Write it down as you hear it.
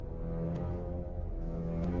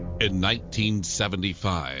In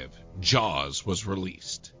 1975, Jaws was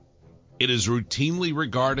released. It is routinely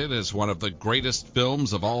regarded as one of the greatest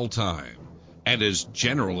films of all time and is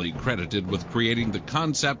generally credited with creating the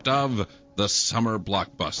concept of the summer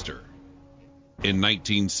blockbuster. In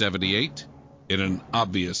 1978, in an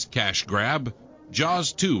obvious cash grab,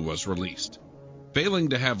 Jaws 2 was released, failing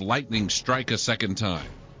to have lightning strike a second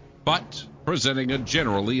time, but presenting a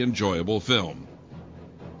generally enjoyable film.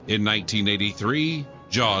 In 1983,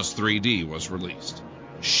 Jaws 3D was released,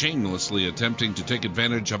 shamelessly attempting to take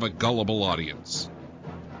advantage of a gullible audience.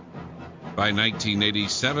 By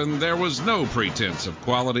 1987, there was no pretense of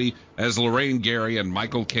quality as Lorraine Gary and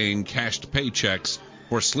Michael Caine cashed paychecks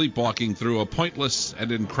for sleepwalking through a pointless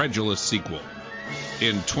and incredulous sequel.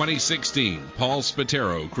 In 2016, Paul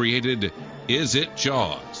Spataro created Is It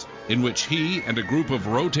Jaws?, in which he and a group of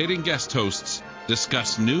rotating guest hosts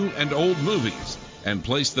discuss new and old movies and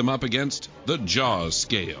place them up against the Jaws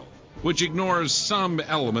scale, which ignores some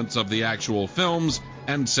elements of the actual films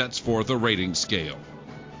and sets forth a rating scale.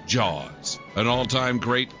 Jaws, an all-time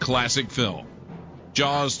great classic film.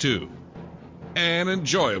 Jaws 2, an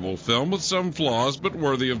enjoyable film with some flaws but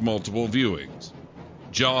worthy of multiple viewings.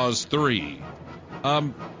 Jaws 3, a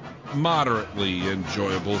moderately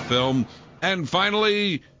enjoyable film. And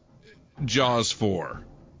finally, Jaws 4,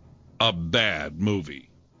 a bad movie.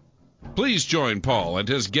 Please join Paul and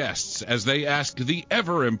his guests as they ask the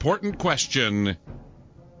ever-important question,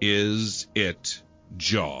 is it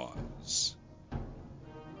Jaws?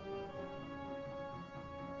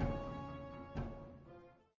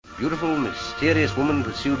 Beautiful, mysterious woman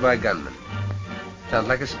pursued by gunmen. Sounds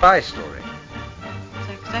like a spy story. That's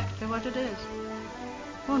exactly what it is.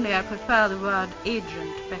 Only I prefer the word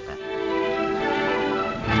agent better.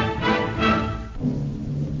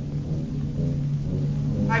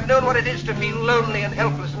 I've known what it is to feel lonely and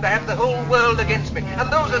helpless and to have the whole world against me. And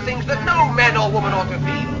those are things that no man or woman ought to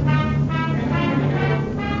feel.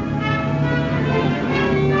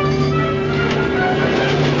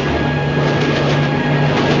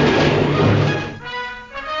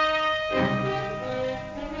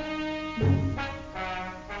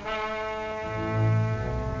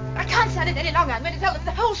 I can't stand it any longer. I'm going to tell them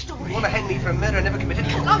the whole story. You want to hang me for a murder I never committed?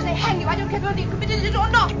 As long as they hang you, I don't care whether you committed it or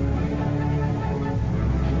not.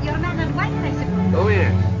 You're a man and wife, I suppose. Oh,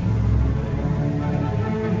 yes.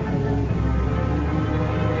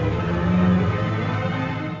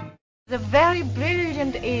 The very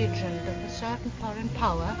brilliant agent of a certain foreign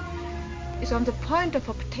power is on the point of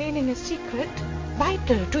obtaining a secret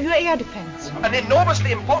vital to your air defense. An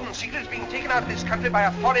enormously important secret is being taken out of this country by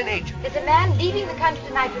a foreign agent. There's a man leaving the country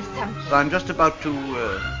tonight with some... I'm just about to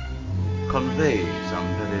convey some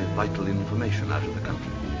very vital information out of the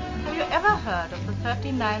country. Have you ever heard of the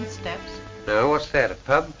 39 steps? No, what's that, a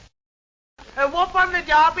pub? What won the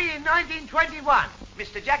Derby in 1921?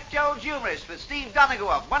 Mr. Jack Jones humorist with Steve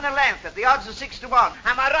Donegal won a length at the odds of 6 to 1.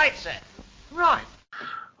 Am I right, sir? Right.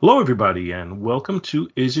 Hello, everybody, and welcome to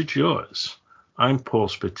Is It Yours? I'm Paul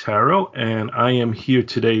Spataro, and I am here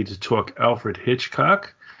today to talk Alfred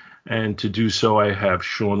Hitchcock. And to do so, I have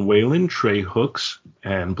Sean Whalen, Trey Hooks,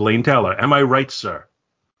 and Blaine Dowler. Am I right, sir?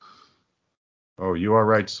 Oh, you are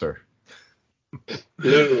right, sir.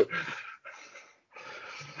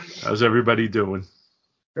 How's everybody doing?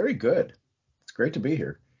 Very good. It's great to be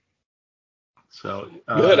here. So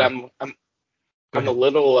good. I'm a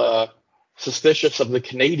little suspicious of the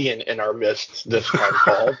Canadian in our midst this time,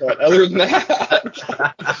 Paul. But other than that,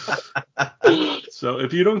 so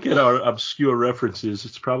if you don't get our obscure references,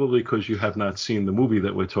 it's probably because you have not seen the movie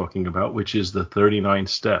that we're talking about, which is the 39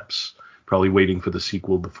 Steps. Probably waiting for the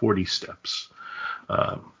sequel, The 40 Steps.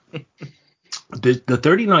 The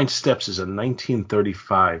 39 Steps is a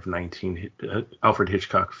 1935 Alfred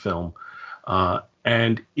Hitchcock film,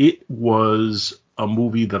 and it was a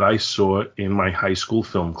movie that I saw in my high school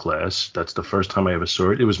film class. That's the first time I ever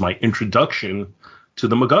saw it. It was my introduction to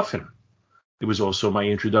the MacGuffin. It was also my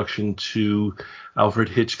introduction to Alfred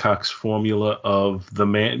Hitchcock's formula of the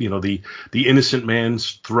man, the innocent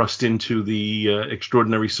man's thrust into the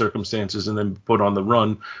extraordinary circumstances and then put on the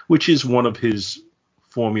run, which is one of his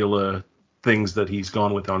formula things that he's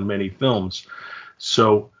gone with on many films.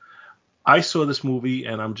 So I saw this movie,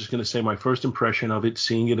 and I'm just going to say my first impression of it,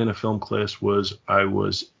 seeing it in a film class, was I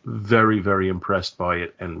was very, very impressed by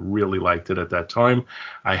it and really liked it at that time.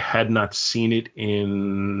 I had not seen it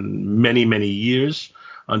in many, many years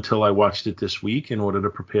until I watched it this week in order to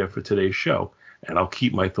prepare for today's show. And I'll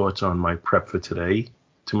keep my thoughts on my prep for today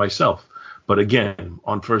to myself. But again,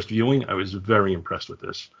 on first viewing, I was very impressed with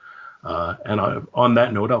this. On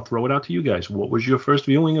that note, I'll throw it out to you guys. What was your first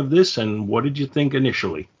viewing of this, and what did you think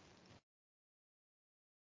initially?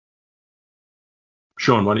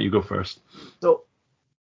 Sean, why don't you go first? So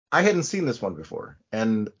I hadn't seen this one before,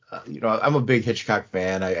 and I'm a big Hitchcock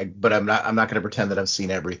fan. But I'm not going to pretend that I've seen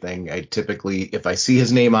everything. I typically, if I see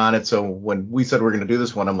his name on it, so when we said we're going to do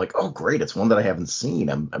this one, I'm like, oh great, it's one that I haven't seen.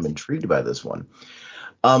 I'm intrigued by this one.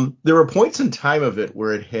 There were points in time of it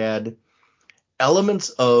where it had elements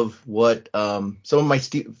of what some of my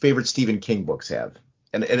favorite Stephen King books have,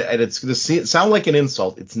 and it's going to sound like an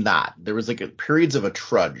insult. It's not. There was like periods of a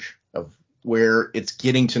trudge of where it's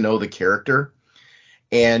getting to know the character.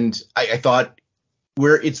 And I thought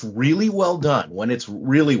where it's really well done, when it's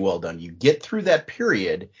really well done, you get through that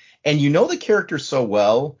period and you know the characters so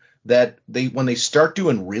well that when they start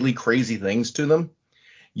doing really crazy things to them,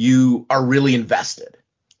 you are really invested.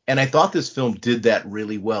 And I thought this film did that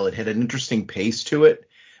really well. It had an interesting pace to it,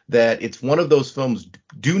 that it's one of those films,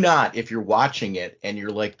 do not, if you're watching it and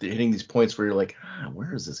you're like hitting these points where you're like,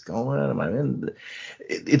 where is this going? Am I in?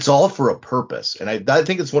 It's all for a purpose. And I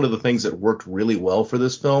think it's one of the things that worked really well for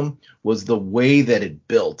this film was the way that it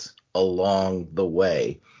built along the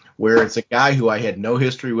way, where it's a guy who I had no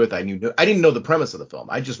history with. I didn't know the premise of the film.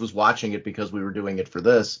 I just was watching it because we were doing it for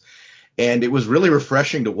this. And it was really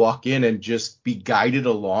refreshing to walk in and just be guided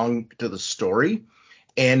along to the story,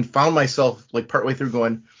 and found myself like partway through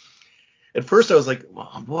going, at first I was like,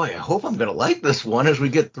 oh boy, I hope I'm going to like this one as we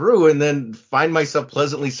get through, and then find myself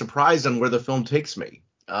pleasantly surprised on where the film takes me.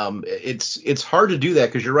 It's hard to do that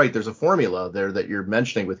because you're right. There's a formula there that you're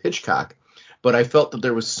mentioning with Hitchcock, but I felt that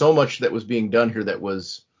there was so much that was being done here that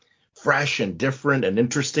was fresh and different and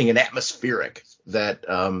interesting and atmospheric that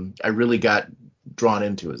I really got drawn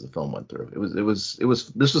into as the film went through.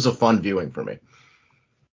 This was a fun viewing for me.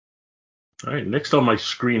 All right, next on my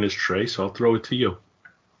screen is Trey, so I'll throw it to you.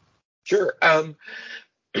 Sure. I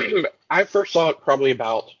first saw it probably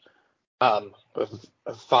about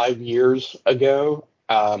 5 years ago.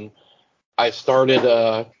 I started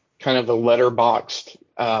kind of a letterboxed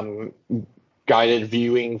guided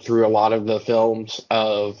viewing through a lot of the films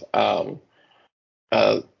of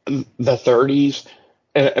the 30s.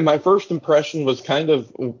 And my first impression was kind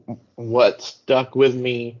of what stuck with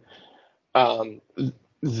me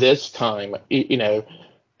this time. You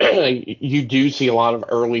do see a lot of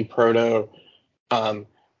early proto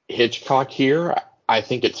Hitchcock here. I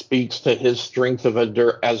think it speaks to his strength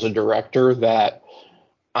as a director that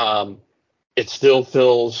it still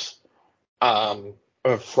feels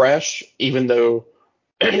fresh, even though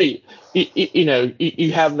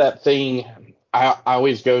you have that thing. I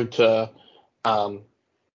always go to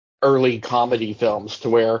early comedy films to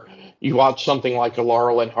where you watch something like a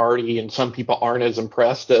Laurel and Hardy, and some people aren't as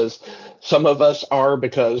impressed as some of us are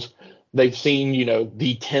because they've seen,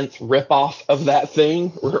 the 10th ripoff of that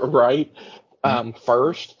thing, right?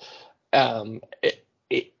 First.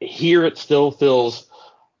 Here it still feels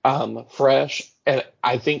fresh. And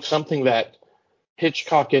I think something that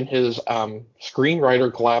Hitchcock and his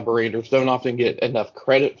screenwriter collaborators don't often get enough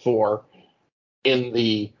credit for in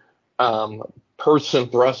the person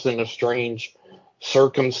thrust in a strange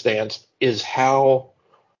circumstance is how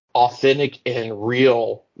authentic and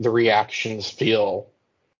real the reactions feel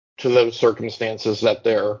to those circumstances that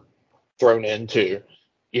they're thrown into.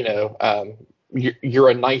 You're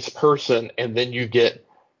a nice person and then you get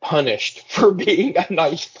punished for being a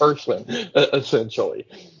nice person, essentially.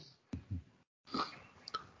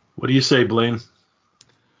 What do you say, Blaine?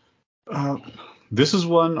 This is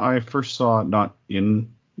one I first saw not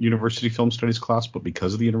in University Film Studies class, but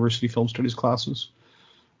because of the University Film Studies classes.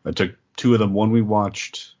 I took two of them. One we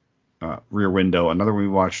watched Rear Window, another we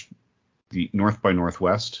watched the North by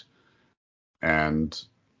Northwest, and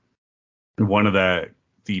one of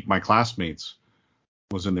my classmates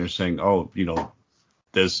was in there saying, "Oh,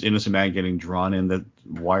 this innocent man getting drawn in. That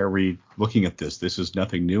why are we looking at this? This is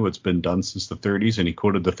nothing new. It's been done since the 30s." And he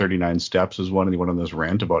quoted the 39 Steps as one, and he went on this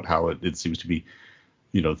rant about how it seems to be,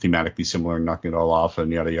 thematically similar and knocking it all off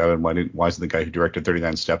and yada yada. And why isn't the guy who directed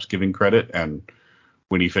 39 Steps giving credit? And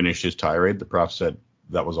when he finished his tirade, the prof said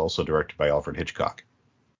that was also directed by Alfred Hitchcock. I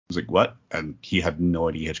was like, what? And he had no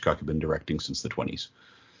idea Hitchcock had been directing since the 20s.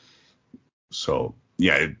 So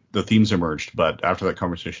yeah, the themes emerged. But after that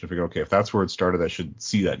conversation, I figured, okay, if that's where it started, I should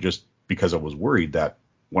see that, just because I was worried that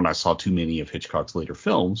when I saw too many of Hitchcock's later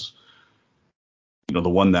films, the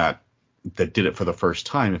one that did it for the first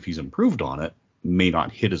time, if he's improved on it, may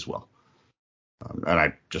not hit as well. And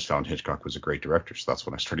I just found Hitchcock was a great director. So that's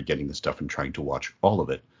when I started getting this stuff and trying to watch all of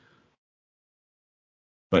it.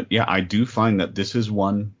 But yeah, I do find that this is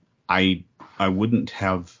one I wouldn't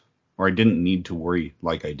have, or I didn't need to worry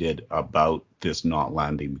like I did about this not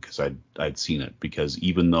landing because I'd seen it. Because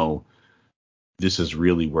even though this is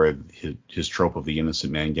really where his trope of the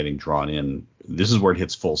innocent man getting drawn in This is where it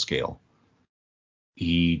hits full scale.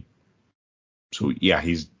 He's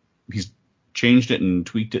changed it and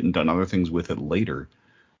tweaked it and done other things with it later,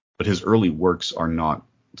 but his early works are not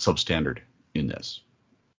substandard in this,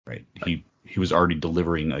 right? He was already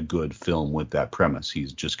delivering a good film with that premise.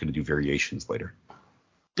 He's just going to do variations later.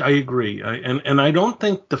 I agree. And I don't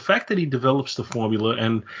think the fact that he develops the formula,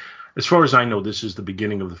 and as far as I know, this is the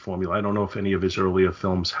beginning of the formula. I don't know if any of his earlier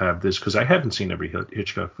films have this, because I haven't seen every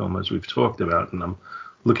Hitchcock film, as we've talked about, and I'm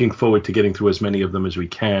looking forward to getting through as many of them as we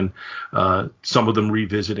can. Some of them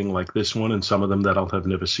revisiting like this one, and some of them that I'll have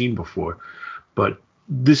never seen before. But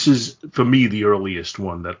this is, for me, the earliest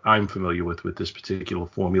one that I'm familiar with this particular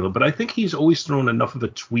formula. But I think he's always thrown enough of a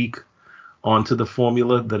tweak onto the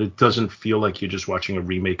formula that it doesn't feel like you're just watching a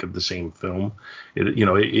remake of the same film.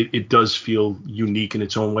 It does feel unique in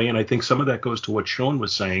its own way, and I think some of that goes to what Sean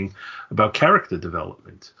was saying about character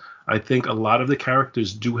development. I think a lot of the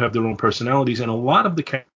characters do have their own personalities, and a lot of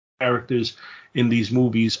the characters in these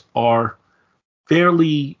movies are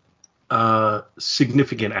fairly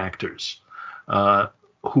significant actors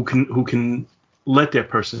who can let their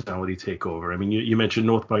personality take over. I mean, you mentioned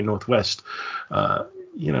North by Northwest.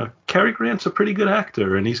 Cary Grant's a pretty good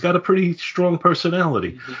actor, and he's got a pretty strong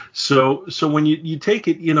personality. Mm-hmm. So when you take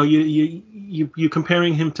it, you're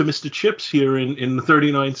comparing him to Mr. Chips here in the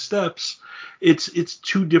 39 Steps. It's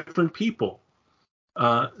two different people.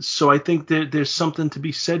 So I think that there's something to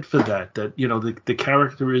be said for that the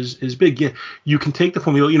character is big. Yeah, you can take the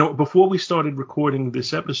formula. Before we started recording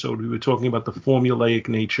this episode, we were talking about the formulaic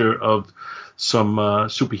nature of some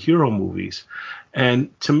superhero movies.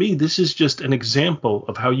 And to me, this is just an example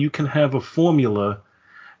of how you can have a formula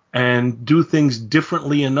and do things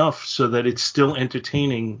differently enough so that it's still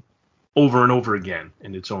entertaining over and over again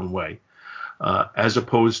in its own way. As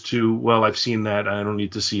opposed to, well, I've seen that, I don't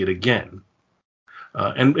need to see it again.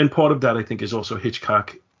 And part of that, I think, is also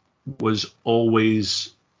Hitchcock was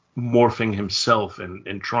always morphing himself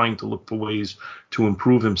and trying to look for ways to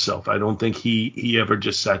improve himself. I don't think he ever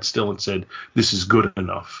just sat still and said, this is good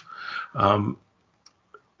enough.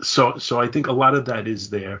 So I think a lot of that is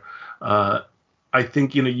there. I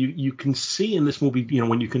think, you can see in this movie,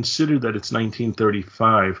 when you consider that it's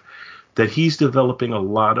 1935, that he's developing a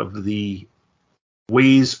lot of the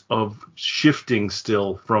ways of shifting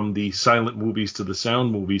still from the silent movies to the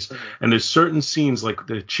sound movies. Mm-hmm. And there's certain scenes, like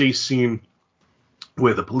the chase scene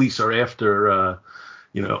where the police are after, I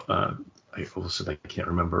can't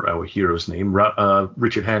remember our hero's name,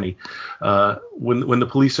 Richard Hannay. When the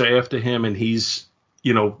police are after him and he's,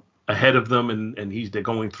 ahead of them and they're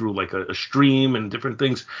going through like a stream and different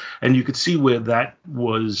things. And you could see where that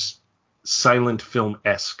was silent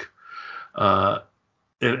film-esque.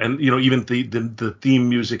 And even the theme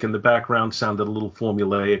music in the background sounded a little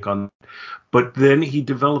formulaic but then he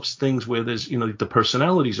develops things where there's, the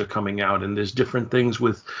personalities are coming out and there's different things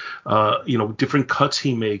with, different cuts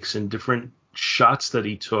he makes and different shots that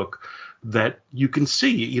he took that you can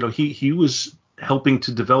see, he was helping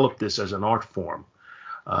to develop this as an art form.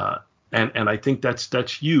 And I think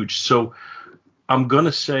that's huge. So I'm going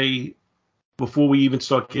to say, before we even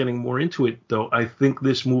start getting more into it, though, I think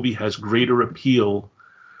this movie has greater appeal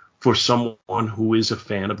for someone who is a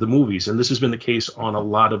fan of the movies. And this has been the case on a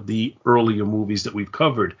lot of the earlier movies that we've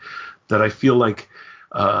covered, that I feel like,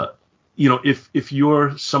 if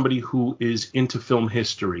you're somebody who is into film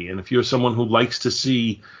history, and if you're someone who likes to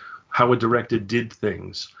see how a director did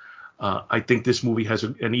things, I think this movie has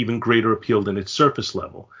an even greater appeal than its surface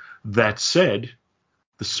level. That said,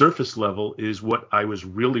 the surface level is what I was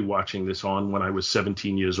really watching this on when I was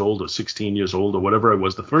 17 years old or 16 years old or whatever I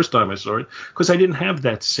was the first time I saw it, because I didn't have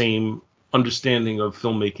that same understanding of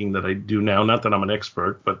filmmaking that I do now. Not that I'm an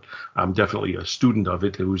expert, but I'm definitely a student of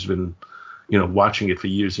it who's been, watching it for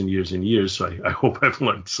years and years and years. So I hope I've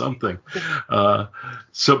learned something. But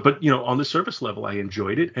on the surface level, I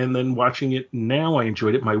enjoyed it. And then watching it now, I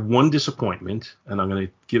enjoyed it. My one disappointment, and I'm going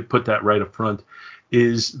to put that right up front,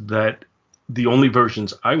 is that the only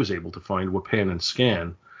versions I was able to find were pan and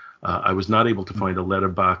scan. I was not able to find a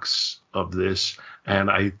letterbox of this,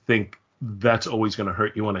 and I think that's always going to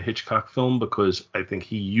hurt you on a Hitchcock film, because I think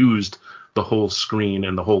he used the whole screen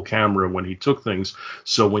and the whole camera when he took things.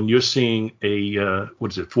 So when you're seeing a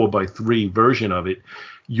 4:3 version of it,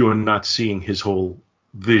 you're not seeing his whole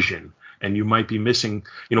vision, and you might be missing.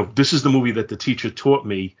 This is the movie that the teacher taught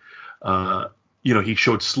me. He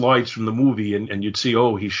showed slides from the movie and you'd see,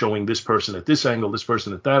 he's showing this person at this angle, this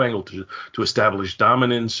person at that angle to establish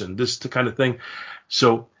dominance and this kind of thing.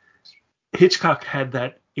 So Hitchcock had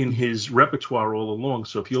that in his repertoire all along.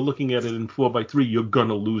 So if you're looking at it in 4:3, you're going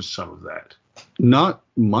to lose some of that. Not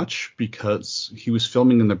much, because he was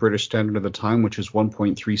filming in the British standard at the time, which is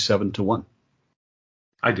 1.37 to 1.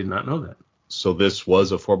 I did not know that. So this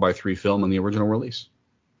was a 4:3 film in the original release.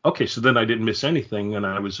 Okay, so then I didn't miss anything, and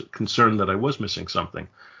I was concerned that I was missing something.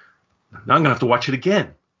 Now I'm going to have to watch it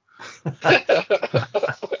again.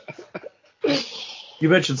 You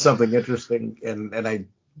mentioned something interesting, and I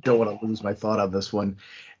don't want to lose my thought on this one.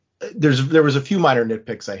 There was a few minor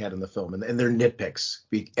nitpicks I had in the film, and they're nitpicks,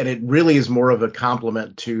 and it really is more of a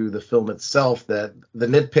compliment to the film itself that the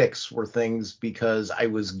nitpicks were things because I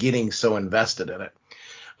was getting so invested in it.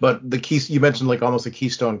 But you mentioned like almost a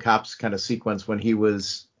Keystone Cops kind of sequence when he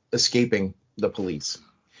was escaping the police.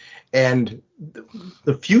 And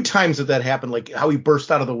the few times that happened, like how he burst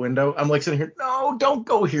out of the window, I'm like sitting here, no, don't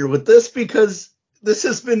go here with this, because this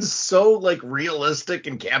has been so like realistic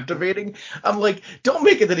and captivating. I'm like, don't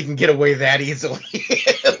make it that he can get away that easily.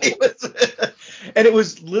 And it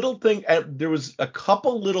was little thing. There was a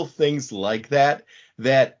couple little things like that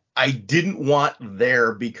I didn't want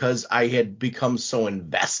there because I had become so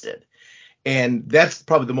invested. And that's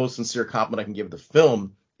probably the most sincere compliment I can give the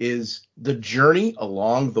film, is the journey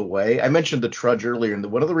along the way. I mentioned the trudge earlier, and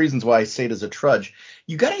one of the reasons why I say it as a trudge,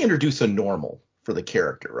 you got to introduce a normal for the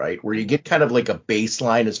character, right? Where you get kind of like a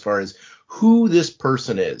baseline as far as who this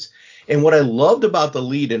person is. And what I loved about the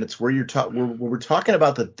lead, and it's where we're talking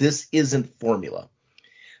about that this isn't formula.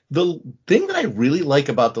 The thing that I really like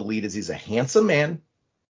about the lead is he's a handsome man,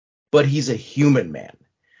 but he's a human man.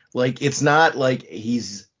 Like, it's not like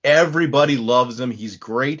everybody loves him, he's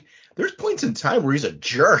great. There's points in time where he's a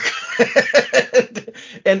jerk.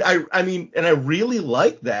 and I really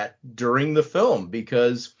like that during the film,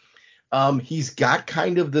 because he's got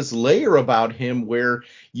kind of this layer about him where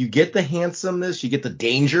you get the handsomeness, you get the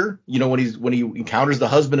danger. You know, when he encounters the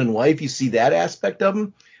husband and wife, you see that aspect of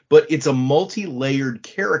him, but it's a multi-layered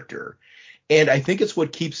character. And I think it's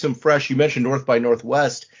what keeps him fresh. You mentioned North by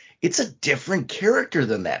Northwest. It's a different character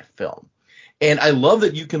than that film. And I love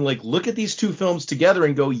that you can like look at these two films together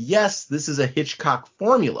and go, yes, this is a Hitchcock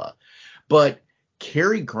formula. But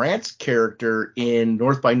Cary Grant's character in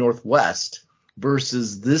North by Northwest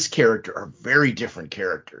versus this character are very different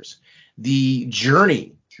characters. The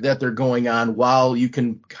journey that they're going on, while you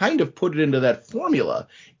can kind of put it into that formula,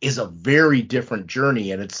 is a very different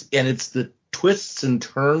journey. And it's the twists and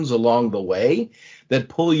turns along the way that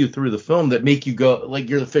pull you through the film that make you go like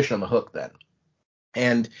you're the fish on the hook then.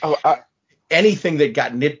 And anything that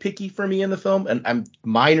got nitpicky for me in the film, and I'm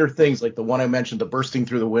minor things like the one I mentioned, the bursting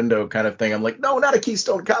through the window kind of thing, I'm like, no, not a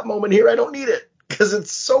Keystone Cop moment here. I don't need it because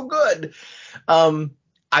it's so good.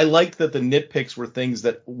 I liked that the nitpicks were things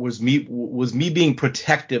that was me being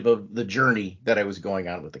protective of the journey that I was going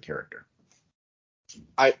on with the character.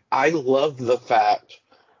 I love the fact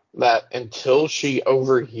that until she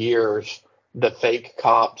overhears the fake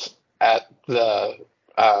cops at the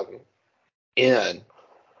inn,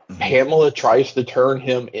 Pamela tries to turn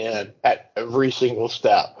him in at every single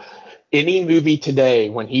step. Any movie today,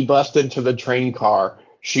 when he busts into the train car,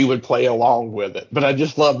 she would play along with it. But I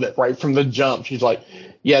just love that right from the jump. She's like,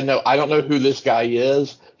 yeah, no, I don't know who this guy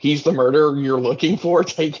is. He's the murderer you're looking for.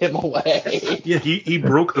 Take him away. Yeah, he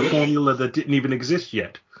broke the formula that didn't even exist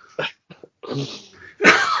yet.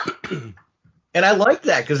 And I like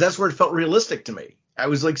that because that's where it felt realistic to me. I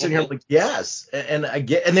was like sitting here like, yes. And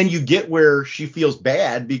then you get where she feels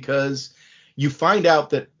bad because you find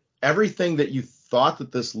out that everything that you thought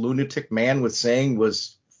that this lunatic man was saying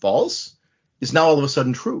was false is now all of a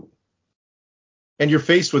sudden true. And you're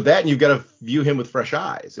faced with that, and you've got to view him with fresh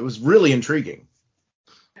eyes. It was really intriguing.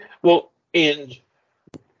 Well, and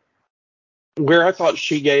where I thought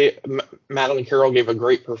Madeline Carroll gave a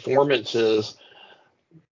great performance is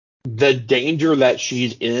the danger that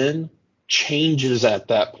she's in changes at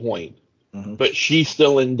that point. But she's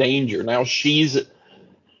still in danger. Now she's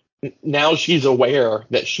aware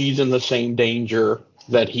that she's in the same danger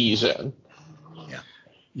that he's in.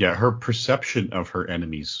 Yeah, her perception of her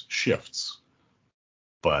enemies shifts,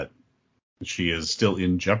 but she is still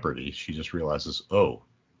in jeopardy. She just realizes, oh,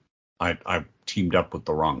 I've teamed up with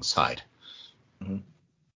the wrong side.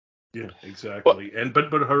 Yeah, exactly. And but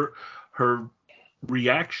her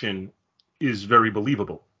reaction is very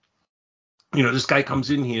believable. You know, this guy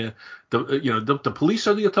comes in here. The police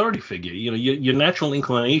are the authority figure. You know, your natural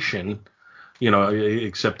inclination. You know,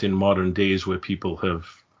 except in modern days where people have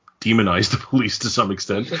demonized the police to some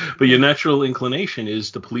extent, but your natural inclination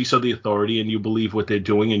is the police are the authority, and you believe what they're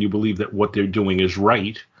doing, and you believe that what they're doing is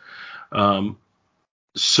right.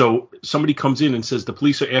 So somebody comes in and says the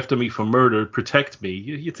police are after me for murder, protect me.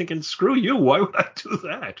 You're thinking, screw you. Why would I do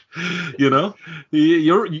that? You know,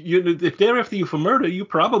 if they're after you for murder, you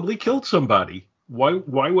probably killed somebody.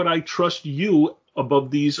 Why would I trust you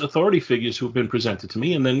above these authority figures who have been presented to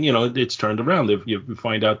me? And then, it's turned around. You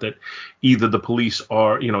find out that either the police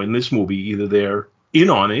are, in this movie, either they're in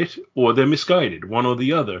on it or they're misguided, one or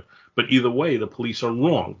the other. But either way, the police are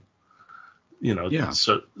wrong.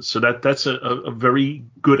 So that's a very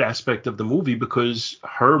good aspect of the movie, because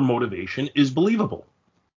her motivation is believable.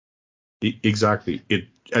 Exactly.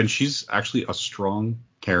 And she's actually a strong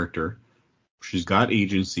character. She's got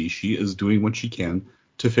agency. She is doing what she can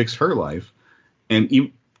to fix her life.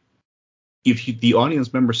 And if the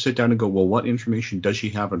audience members sit down and go, well, what information does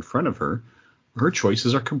she have in front of her? Her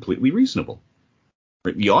choices are completely reasonable.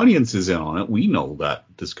 Right? The audience is in on it. We know that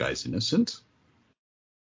this guy's innocent.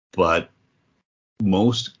 But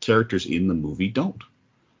most characters in the movie don't.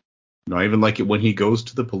 I even like it when he goes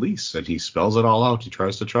to the police and he spells it all out. He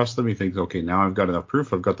tries to trust them. He thinks, okay, now I've got enough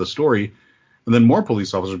proof. I've got the story. And then more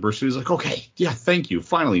police officers burst in. He's like, okay, yeah, thank you.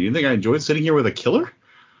 Finally, do you think I enjoyed sitting here with a killer?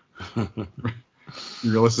 He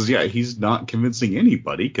realizes, yeah, he's not convincing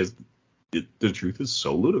anybody because the truth is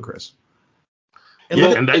so ludicrous.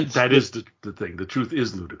 And that is the thing. The truth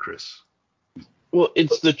is ludicrous. Well,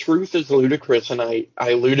 the truth is ludicrous, and I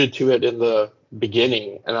alluded to it in the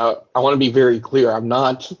beginning, and I want to be very clear. I'm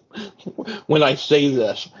not, when I say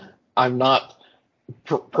this, I'm not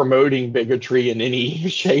promoting bigotry in any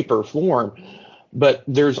shape or form, but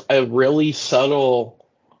there's a really subtle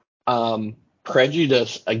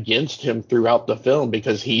prejudice against him throughout the film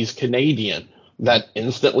because he's Canadian that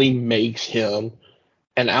instantly makes him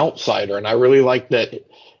an outsider, and I really like that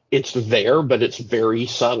it's there, but it's very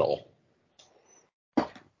subtle.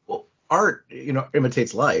 Art,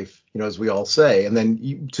 imitates life, as we all say. And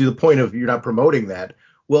then to the point of you're not promoting that.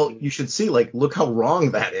 Well, you should see, look how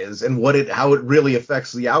wrong that is and how it really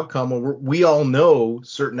affects the outcome. We all know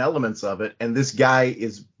certain elements of it. And this guy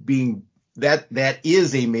is being that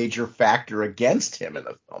is a major factor against him in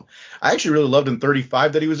the film. I actually really loved in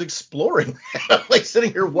 35 that he was exploring that.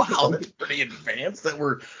 Sitting here, wow, that's pretty advanced that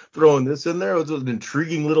we're throwing this in there. It was an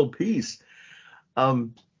intriguing little piece.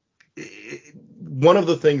 One of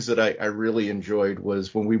the things that I really enjoyed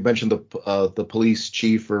was when we mentioned the police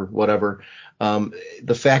chief or whatever,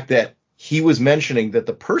 the fact that he was mentioning that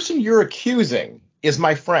the person you're accusing is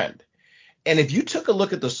my friend. And if you took a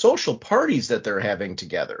look at the social parties that they're having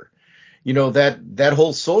together, that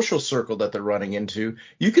whole social circle that they're running into,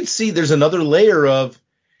 you could see there's another layer of,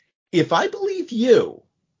 if I believe you,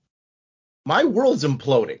 my world's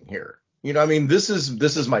imploding here. This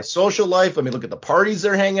is my social life. Look at the parties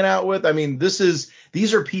they're hanging out with.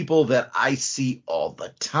 These are people that I see all the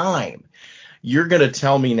time. You're going to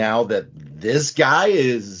tell me now that this guy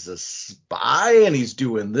is a spy and he's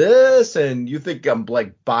doing this, and you think I'm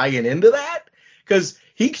buying into that? Because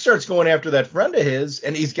he starts going after that friend of his,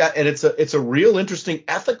 and it's a real interesting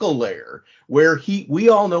ethical layer where we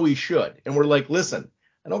all know he should. And we're like, listen,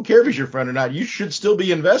 I don't care if he's your friend or not. You should still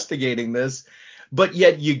be investigating this. But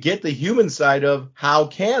yet you get the human side of, how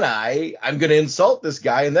can I'm going to insult this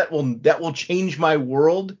guy and that will change my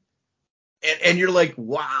world. And you're like,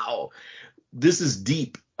 wow, this is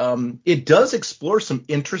deep. It does explore some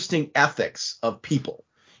interesting ethics of people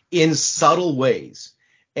in subtle ways.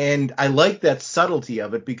 And I like that subtlety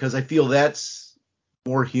of it because I feel that's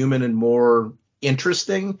more human and more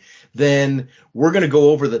interesting than we're going to go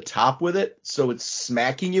over the top with it. So it's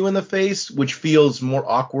smacking you in the face, which feels more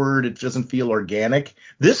awkward. It doesn't feel organic.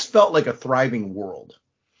 This felt like a thriving world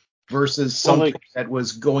versus something that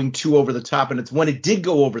was going too over the top. And it's when it did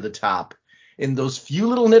go over the top in those few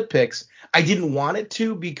little nitpicks, I didn't want it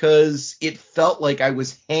to because it felt like I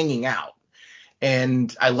was hanging out.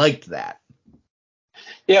 And I liked that.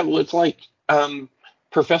 Yeah, well, it's like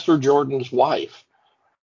Professor Jordan's wife.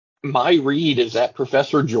 My read is that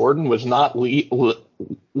Professor Jordan was not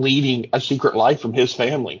leading a secret life from his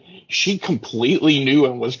family. She completely knew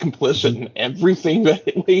and was complicit in everything that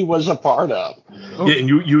he was a part of. Yeah, and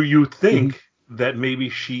you think that maybe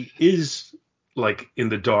she is in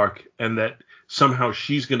the dark, and that somehow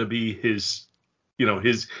she's going to be his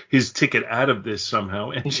ticket out of this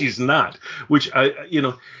somehow, and she's not. Which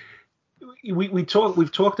we've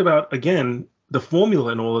talked about again the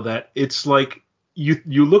formula and all of that. It's like.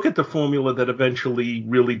 You look at the formula that eventually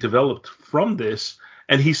really developed from this,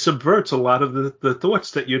 and he subverts a lot of the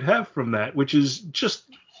thoughts that you'd have from that, which is just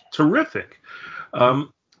terrific.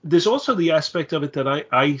 There's also the aspect of it that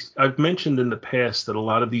I've mentioned in the past that a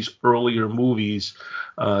lot of these earlier movies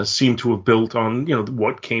seem to have built on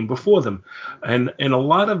what came before them, and a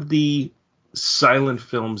lot of the silent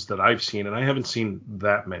films that I've seen, and I haven't seen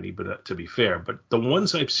that many, but to be fair, but the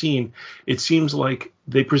ones I've seen, it seems like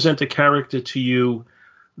they present a character to you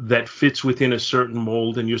that fits within a certain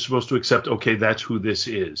mold, and you're supposed to accept, okay, that's who this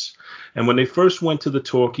is. And when they first went to the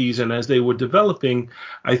talkies and as they were developing,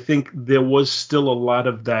 I think there was still a lot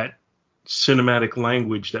of that cinematic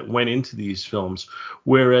language that went into these films,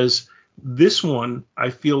 whereas this one,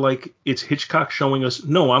 I feel like it's Hitchcock showing us,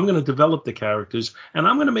 no, I'm going to develop the characters and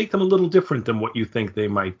I'm going to make them a little different than what you think they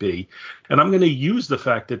might be. And I'm going to use the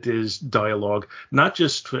fact that there's dialogue, not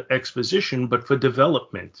just for exposition, but for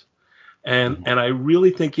development. And I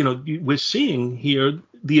really think, we're seeing here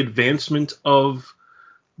the advancement of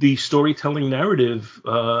the storytelling narrative,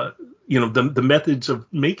 the methods of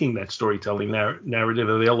making that storytelling narrative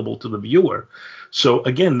available to the viewer. So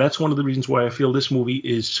again, that's one of the reasons why I feel this movie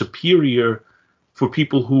is superior for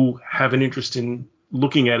people who have an interest in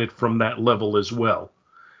looking at it from that level as well.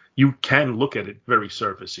 You can look at it very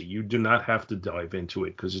surfacey. You do not have to dive into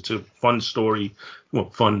it because it's a fun story. Well,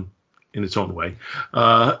 fun in its own way.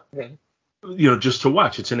 Just to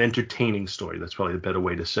watch. It's an entertaining story. That's probably the better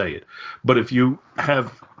way to say it. But if you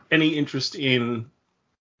have any interest in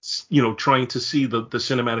trying to see the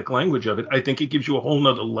cinematic language of it, I think it gives you a whole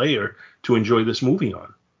nother layer to enjoy this movie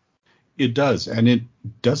on. It does, and it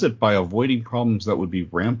does it by avoiding problems that would be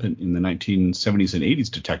rampant in the 1970s and 80s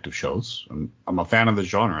detective shows. I'm a fan of the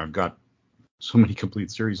genre. I've got so many complete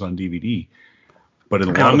series on DVD. But in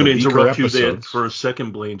a lot I'm of going to interrupt episodes, you there for a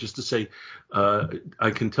second, Blaine, just to say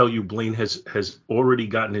I can tell you Blaine has already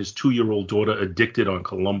gotten his 2-year-old daughter addicted on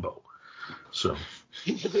Columbo. So,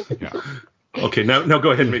 yeah. Okay, now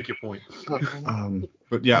go ahead and make your point.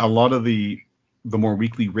 But yeah, a lot of the more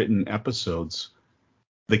weakly written episodes,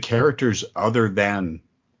 the characters other than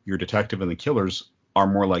your detective and the killers are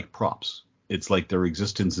more like props. It's like their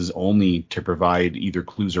existence is only to provide either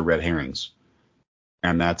clues or red herrings.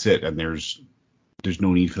 And that's it. And there's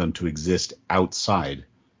no need for them to exist outside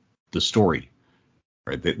the story.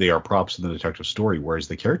 Right? They are props in the detective story, whereas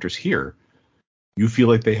the characters here, you feel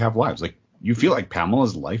like they have lives. Like, you feel like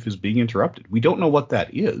Pamela's life is being interrupted. We don't know what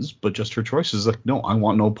that is, but just her choice is like, no, I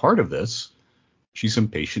want no part of this. She's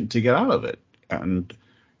impatient to get out of it. And,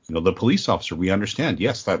 the police officer, we understand,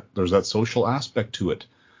 yes, that there's that social aspect to it.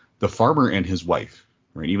 The farmer and his wife,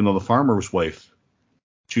 right? Even though the farmer's wife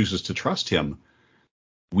chooses to trust him,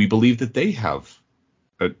 we believe that they have,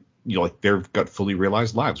 they've got fully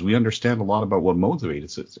realized lives. We understand a lot about what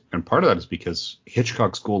motivates it. And part of that is because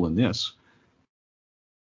Hitchcock's goal in this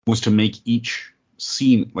was to make each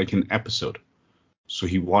scene like an episode. So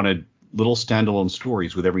he wanted little standalone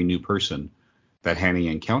stories with every new person that Hanny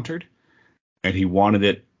encountered. And he wanted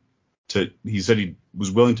it he said he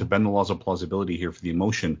was willing to bend the laws of plausibility here for the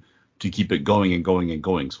emotion to keep it going and going and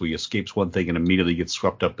going. So he escapes one thing and immediately gets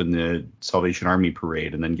swept up in the Salvation Army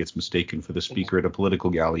parade and then gets mistaken for the speaker at a political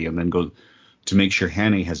galley and then goes to make sure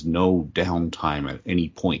Hanny has no downtime at any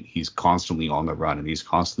point. He's constantly on the run and he's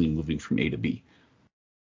constantly moving from A to B.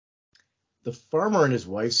 The farmer and his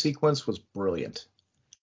wife sequence was brilliant.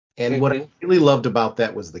 And what I really loved about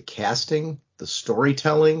that was the casting, the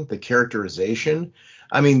storytelling, the characterization.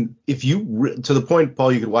 I mean, if you, to the point,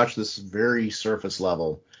 Paul, you could watch this very surface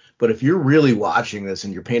level, but if you're really watching this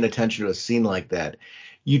and you're paying attention to a scene like that,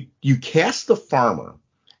 you cast the farmer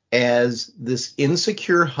as this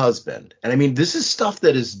insecure husband. And I mean, this is stuff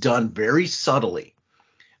that is done very subtly.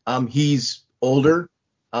 He's older.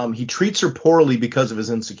 He treats her poorly because of his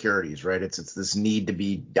insecurities, right? It's this need to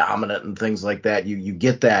be dominant and things like that. You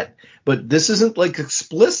get that. But this isn't like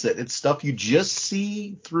explicit. It's stuff you just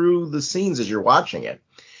see through the scenes as you're watching it.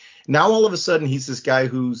 Now, all of a sudden, he's this guy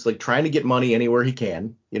who's like trying to get money anywhere he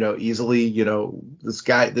can, easily,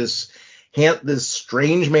 this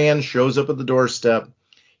strange man shows up at the doorstep.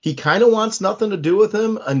 He kind of wants nothing to do with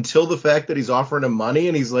him until the fact that he's offering him money.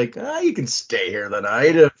 And he's like, you can stay here the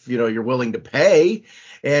night if, you're willing to pay.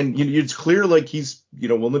 And it's clear like he's,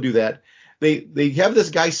 willing to do that. They have this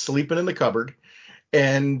guy sleeping in the cupboard,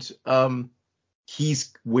 and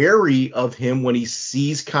he's wary of him when he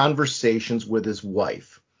sees conversations with his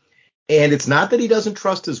wife. And it's not that he doesn't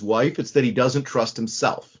trust his wife, it's that he doesn't trust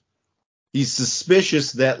himself. He's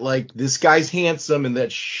suspicious that like this guy's handsome and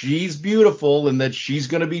that she's beautiful and that she's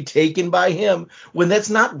going to be taken by him when that's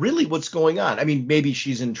not really what's going on. I mean, maybe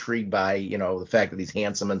she's intrigued by, the fact that he's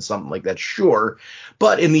handsome and something like that. Sure.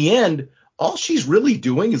 But in the end, all she's really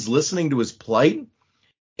doing is listening to his plight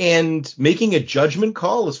and making a judgment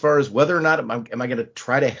call as far as whether or not am I going to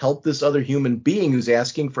try to help this other human being who's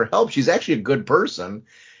asking for help. She's actually a good person.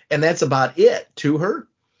 And that's about it to her.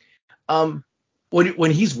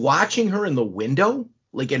 When he's watching her in the window,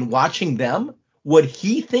 and watching them, what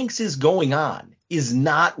he thinks is going on is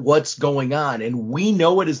not what's going on. And we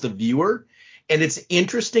know it as the viewer. And it's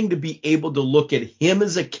interesting to be able to look at him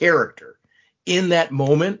as a character in that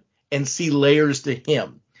moment and see layers to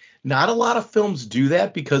him. Not a lot of films do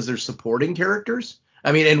that because they're supporting characters.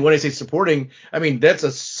 I mean, and when I say supporting, I mean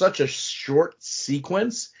that's such a short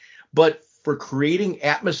sequence, but for creating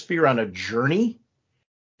atmosphere on a journey,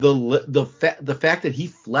 the fact that he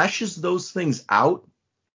fleshes those things out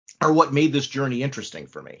are what made this journey interesting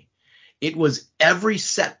for me. It was every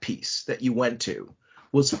set piece that you went to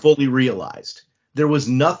was fully realized. There was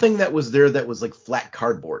nothing that was there that was like flat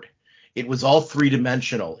cardboard. It was all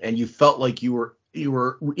three-dimensional, and you felt like you were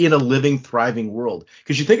in a living, thriving world.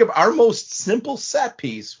 Because you think of our most simple set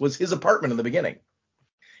piece was his apartment in the beginning.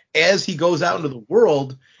 As he goes out into the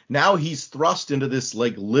world, now he's thrust into this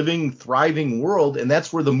like living, thriving world, and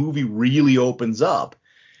that's where the movie really opens up.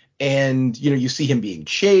 And you see him being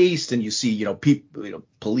chased, and you see people,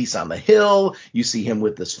 police on the hill. You see him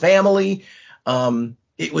with this family.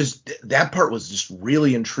 That part was just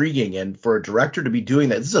really intriguing, and for a director to be doing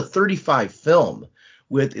that, this is a 35 film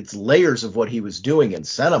with its layers of what he was doing in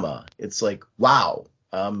cinema. It's like, wow.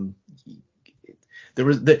 There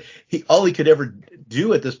was all he could ever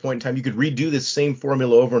do at this point in time. You could redo this same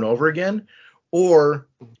formula over and over again, or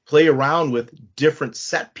play around with different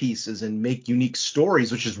set pieces and make unique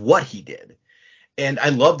stories, which is what he did. And I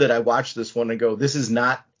love that I watched this one and go, this is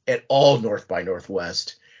not at all North by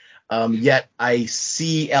Northwest. Yet I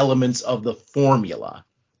see elements of the formula.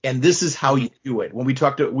 And this is how you do it. When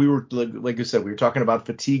we were, like I said, we were talking about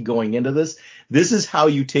fatigue going into this. This is how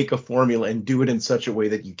you take a formula and do it in such a way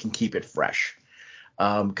that you can keep it fresh.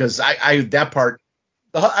 Because that part,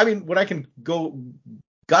 when I can go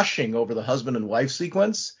gushing over the husband and wife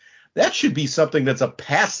sequence, that should be something that's a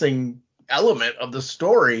passing element of the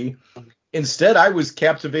story. Instead, I was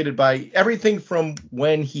captivated by everything from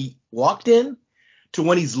when he walked in to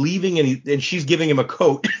when he's leaving and she's giving him a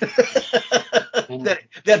coat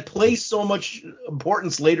that plays so much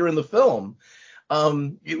importance later in the film.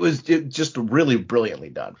 It just really brilliantly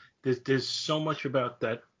done. There's so much about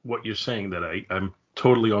that, what you're saying, that I'm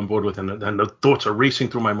totally on board with, and the thoughts are racing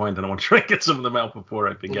through my mind, and I want to try and get some of them out before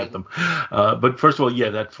I forget them. But first of all, yeah,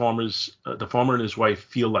 the farmer and his wife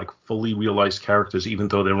feel like fully realized characters, even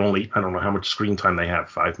though they're only, I don't know how much screen time they have,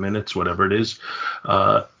 5 minutes, whatever it is.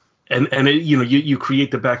 And you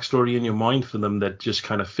create the backstory in your mind for them that just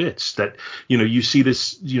kind of fits. That you see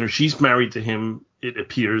this, she's married to him, it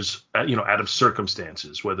appears, out of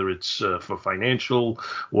circumstances, whether it's for financial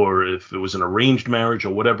or if it was an arranged marriage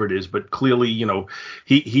or whatever it is. But clearly,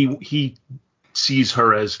 he sees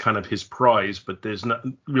her as kind of his prize, but there's not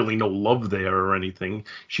really no love there or anything.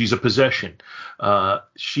 She's a possession.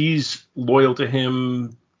 She's loyal to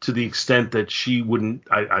him to the extent that she wouldn't,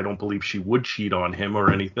 I don't believe she would cheat on him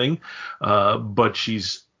or anything, but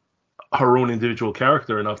she's her own individual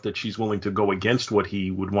character enough that she's willing to go against what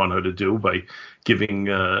he would want her to do by giving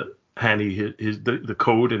Hanny the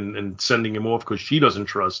code and sending him off because she doesn't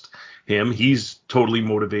trust him. He's totally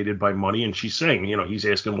motivated by money, and she's saying, he's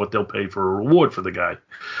asking what they'll pay for a reward for the guy.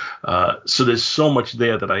 So there's so much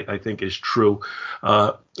there that I think is true.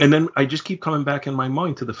 And then I just keep coming back in my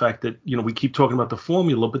mind to the fact that, we keep talking about the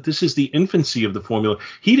formula, but this is the infancy of the formula.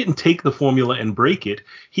 He didn't take the formula and break it.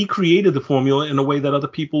 He created the formula in a way that other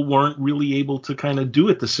people weren't really able to kind of do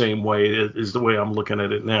it the same way, is the way I'm looking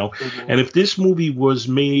at it now. Mm-hmm. And if this movie was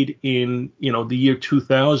made in, the year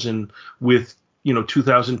 2000 with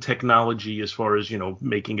 2000 technology as far as,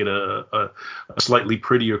 making it a slightly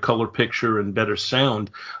prettier color picture and better sound,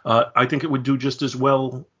 I think it would do just as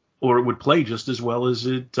well, or it would play just as well as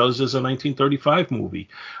it does as a 1935 movie.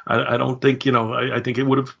 I don't think, I think it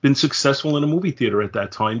would have been successful in a movie theater at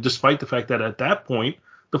that time, despite the fact that at that point,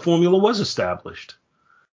 the formula was established.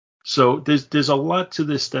 So there's a lot to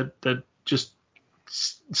this that just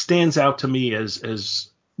stands out to me as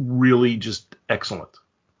really just excellent.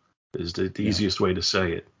 Is the easiest way to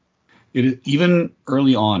say it. It is, even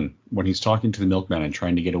early on when he's talking to the milkman and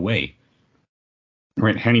trying to get away,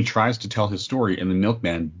 right? Hanny tries to tell his story, and the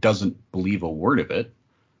milkman doesn't believe a word of it.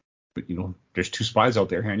 But there's two spies out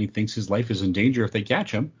there, and he thinks his life is in danger if they catch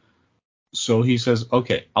him. So he says,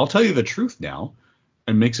 "Okay, I'll tell you the truth now,"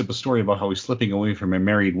 and makes up a story about how he's slipping away from a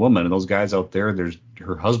married woman, and those guys out there, there's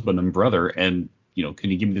her husband and brother, and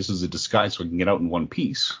can you give me this as a disguise so I can get out in one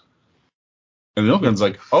piece? And the milkman's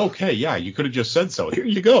like, "Okay, yeah, you could have just said so. Here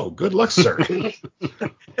you go. Good luck, sir."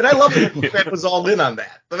 And I love that the milkman was all in on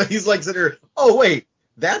that. He's like sitting there, "Oh, wait,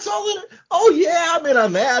 that's all in it? Oh, yeah, I'm in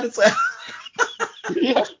on that." It's like,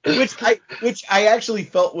 yeah. which I actually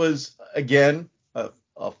felt was, again, a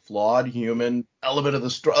flawed human element of the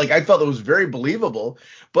story. Like, I felt it was very believable,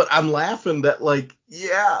 but I'm laughing that, like,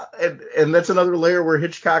 yeah, and that's another layer where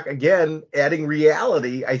Hitchcock, again, adding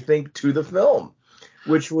reality, I think, to the film.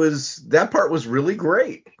 that part was really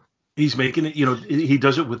great. He's making it, he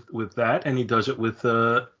does it with that, and he does it with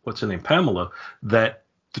what's her name, Pamela, that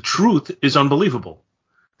the truth is unbelievable.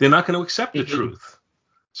 They're not going to accept the truth.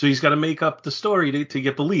 So he's got to make up the story to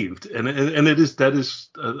get believed. And that is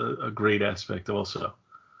a great aspect also.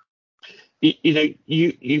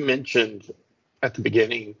 You mentioned at the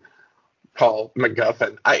beginning, Paul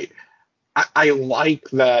MacGuffin. I like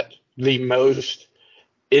that the most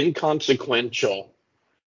inconsequential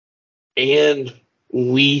and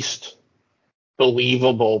least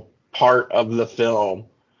believable part of the film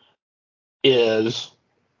is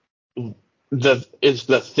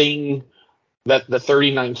the thing that the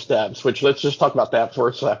 39 steps, which let's just talk about that for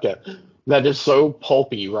a second. That is so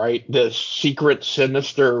pulpy, right? This secret,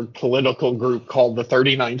 sinister political group called the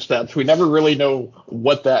 39 Steps. We never really know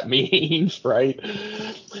what that means, right?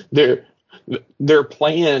 Their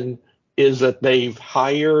plan is that they've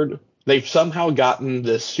somehow gotten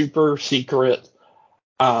this super secret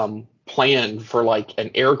plan for like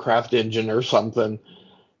an aircraft engine or something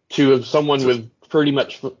to have someone with pretty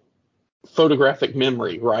much photographic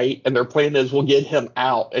memory, right? And their plan is we'll get him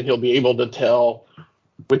out and he'll be able to tell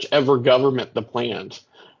whichever government the plans.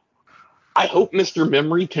 I hope Mr.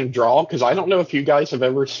 Memory can draw, because I don't know if you guys have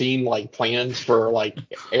ever seen like plans for like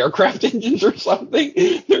aircraft engines or something.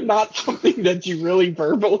 They're not something that you really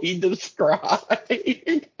verbally describe. But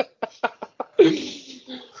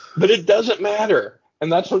it doesn't matter.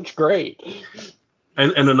 And that's what's great.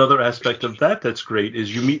 And another aspect of that's great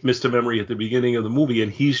is you meet Mr. Memory at the beginning of the movie,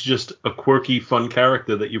 and he's just a quirky, fun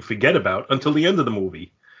character that you forget about until the end of the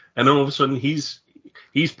movie. And then all of a sudden he's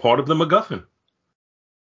part of the MacGuffin.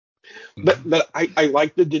 But I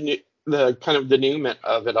like the kind of denouement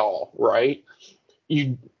of it all, right?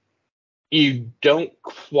 You don't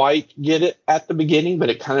quite get it at the beginning, but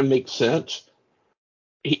it kind of makes sense.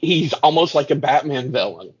 He's almost like a Batman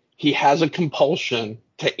villain. He has a compulsion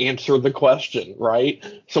to answer the question, right?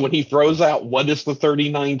 So when he throws out, what is the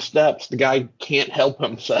 39 steps? The guy can't help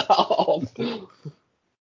himself.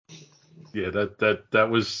 Yeah, that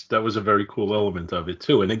was a very cool element of it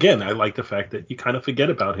too. And again, I like the fact that you kind of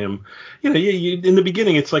forget about him. You in the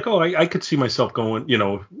beginning, it's like, oh, I could see myself going,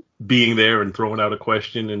 being there and throwing out a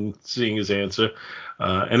question and seeing his answer.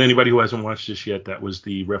 And anybody who hasn't watched this yet, that was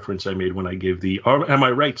the reference I made when I gave the "Am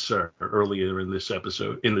I right, sir?" earlier in this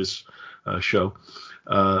episode, in this show.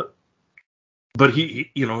 But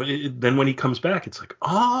he then when he comes back, it's like,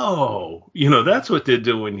 oh, that's what they're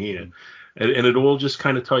doing here. And it all just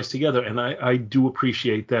kind of ties together, and I do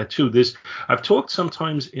appreciate that too. I've talked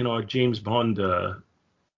sometimes in our James Bond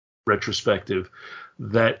retrospective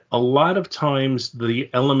that a lot of times the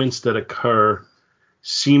elements that occur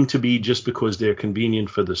seem to be just because they're convenient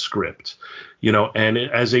for the script, and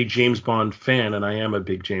as a James Bond fan, and I am a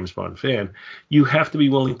big James Bond fan, you have to be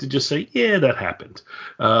willing to just say, yeah, that happened,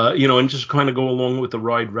 and just kind of go along with the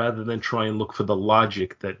ride rather than try and look for the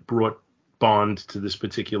logic that brought Bond to this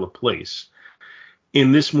particular place.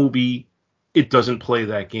 In this movie, it doesn't play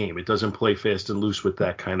that game. It doesn't play fast and loose with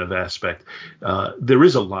that kind of aspect. There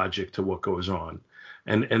is a logic to what goes on.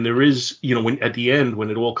 And there is, when at the end, when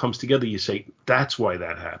it all comes together, you say, that's why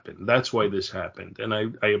that happened. That's why this happened. And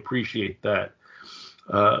I appreciate that.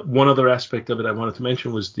 One other aspect of it I wanted to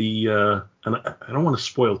mention was and I don't want to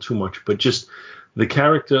spoil too much, but just the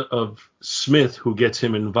character of Smith, who gets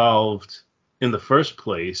him involved in the first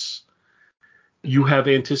place. You have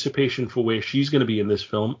anticipation for where she's going to be in this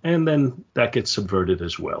film, and then that gets subverted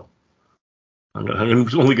as well. I'm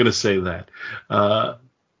only going to say that.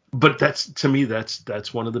 But to me,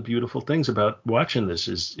 that's one of the beautiful things about watching this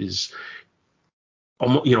is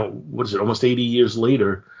almost, what is it? Almost 80 years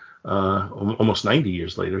later, almost 90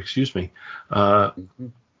 years later, excuse me.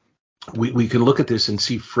 We can look at this and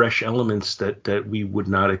see fresh elements that we would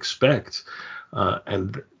not expect.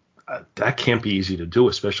 And that can't be easy to do,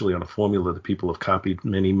 especially on a formula that people have copied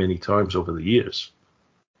many, many times over the years.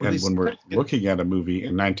 And when we're looking at a movie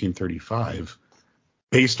in 1935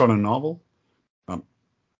 based on a novel,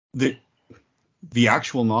 the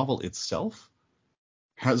actual novel itself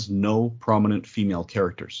has no prominent female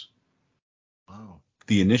characters. Wow.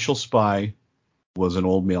 The initial spy was an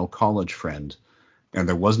old male college friend, and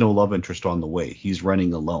there was no love interest on the way. He's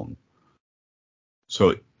running alone.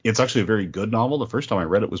 So it's actually a very good novel. The first time I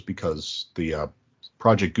read it was because the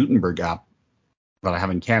Project Gutenberg app that I have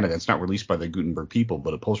in Canada, it's not released by the Gutenberg people,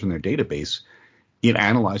 but it pulls from their database. It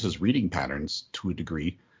analyzes reading patterns to a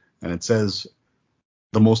degree, and it says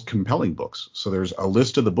the most compelling books. So there's a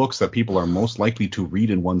list of the books that people are most likely to read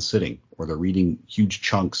in one sitting, or they're reading huge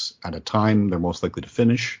chunks at a time. They're most likely to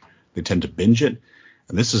finish. They tend to binge it.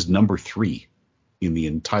 And this is number 3 in the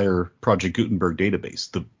entire Project Gutenberg database.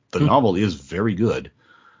 The novel is very good,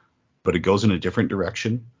 but it goes in a different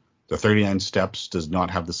direction. The 39 Steps does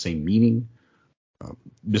not have the same meaning.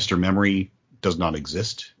 Mr. Memory does not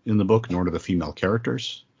exist in the book, nor do the female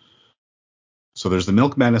characters. So there's the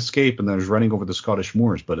milkman escape, and there's running over the Scottish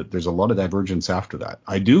moors, but there's a lot of divergence after that.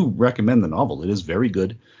 I do recommend the novel. It is very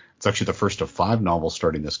good. It's actually the first of 5 novels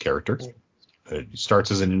starting this character. It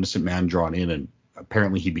starts as an innocent man drawn in, and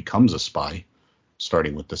apparently he becomes a spy,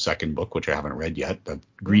 starting with the second book, which I haven't read yet. The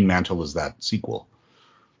Green Mantle is that sequel.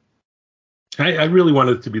 I really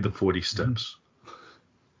wanted it to be the 40 Steps.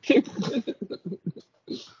 It's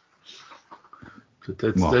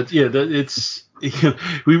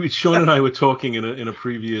Sean and I were talking in a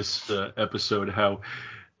previous episode how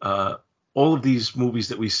all of these movies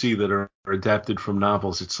that we see that are adapted from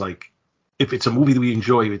novels, it's like if it's a movie that we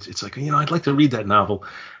enjoy, it's like, I'd like to read that novel,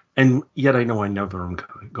 and yet I know I never am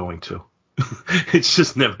going to. It's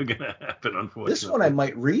just never going to happen, unfortunately. This one I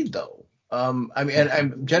might read though. And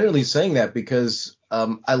I'm generally saying that because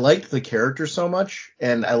I liked the character so much,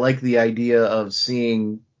 and I like the idea of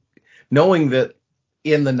knowing that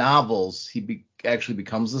in the novels he actually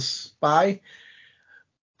becomes a spy.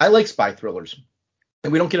 I like spy thrillers,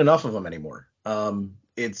 and we don't get enough of them anymore.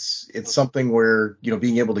 It's something where,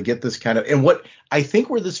 being able to get this kind of, and what I think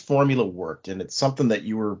where this formula worked, and it's something that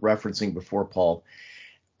you were referencing before, Paul,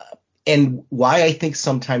 and why I think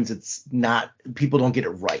sometimes it's not, people don't get it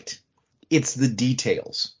right. It's the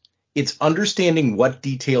details. It's understanding what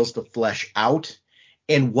details to flesh out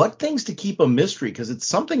and what things to keep a mystery, because it's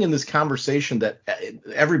something in this conversation that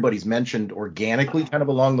everybody's mentioned organically kind of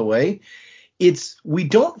along the way. We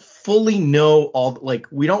don't fully know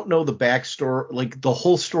we don't know the backstory, like the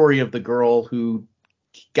whole story of the girl who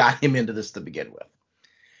got him into this to begin with.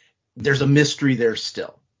 There's a mystery there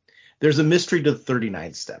still. There's a mystery to the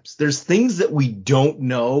 39 Steps. There's things that we don't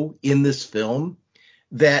know in this film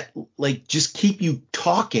that just keep you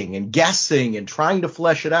talking and guessing and trying to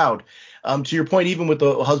flesh it out. To your point, even with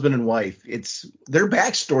the husband and wife, it's their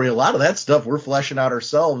backstory. A lot of that stuff we're fleshing out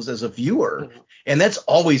ourselves as a viewer. Mm-hmm. And that's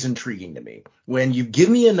always intriguing to me. When you give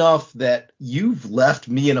me enough that you've left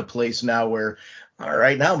me in a place now where, all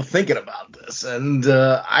right, now I'm thinking about this, and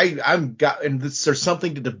there's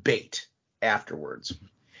something to debate afterwards.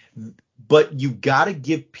 But you got to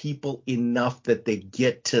give people enough that they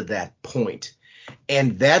get to that point.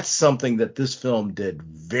 And that's something that this film did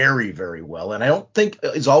very, very well. And I don't think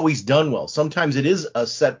is always done well. Sometimes it is a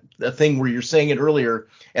thing where you're saying it earlier,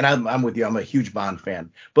 and I'm with you. I'm a huge Bond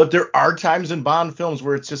fan. But there are times in Bond films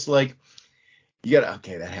where it's just like,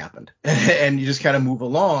 okay, that happened. And you just kind of move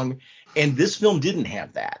along. And this film didn't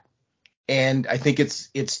have that. And I think it's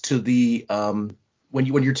to the when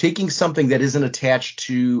you're taking something that isn't attached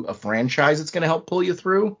to a franchise, it's going to help pull you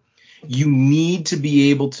through. You need to be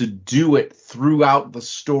able to do it throughout the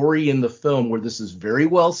story in the film, where this is very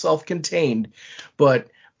well self-contained, but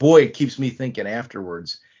boy, it keeps me thinking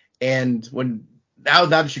afterwards. And now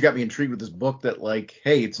that you got me intrigued with this book, that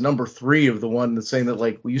hey, it's number 3 of the one that's saying that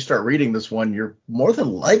when you start reading this one, you're more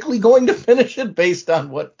than likely going to finish it based on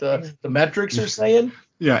what the metrics are saying.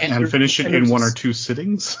 Yeah, and finish it in 1 or 2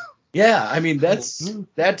 sittings. Yeah, I mean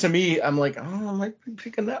that to me, I'm like, oh, I might be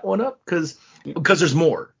picking that one up because there's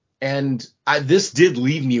more. And this did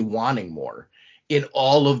leave me wanting more in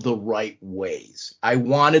all of the right ways. I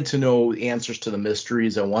wanted to know answers to the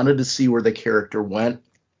mysteries. I wanted to see where the character went.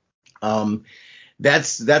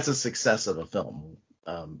 That's a success of a film.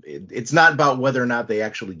 It's not about whether or not they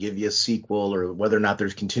actually give you a sequel or whether or not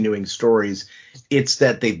there's continuing stories. It's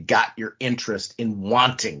that they've got your interest in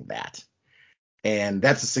wanting that. And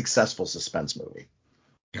that's a successful suspense movie.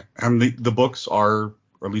 Yeah. And the books are,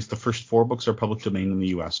 or at least the first 4 books, are public domain in the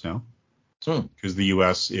U.S. now. Because the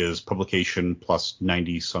U.S. is publication plus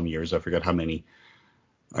 90 some years. I forget how many.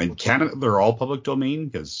 In Canada, they're all public domain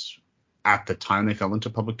because at the time they fell into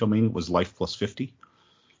public domain, it was Life plus 50.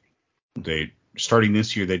 Starting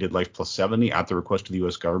this year, they did Life plus 70 at the request of the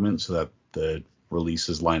U.S. government so that the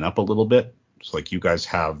releases line up a little bit. So you guys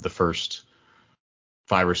have the first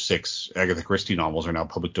 5 or 6 Agatha Christie novels are now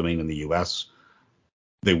public domain in the U.S.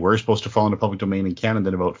 They were supposed to fall into public domain in Canada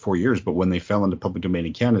in about 4 years, but when they fell into public domain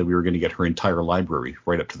in Canada, we were going to get her entire library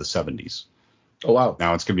right up to the 70s. Oh, wow.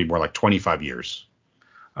 Now it's going to be more like 25 years.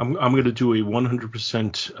 I'm going to do a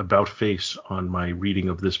 100% about face on my reading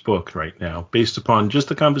of this book right now, based upon just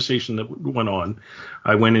the conversation that went on.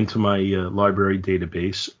 I went into my library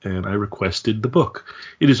database and I requested the book.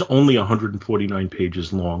 It is only 149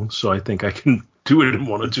 pages long, so I think I can do it in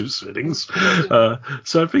 1 or 2 sittings.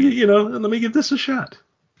 So I figured, let me give this a shot.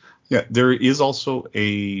 Yeah, there is also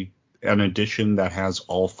a an edition that has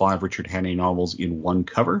all 5 Richard Hannay novels in one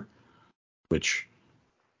cover, which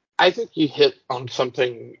I think you hit on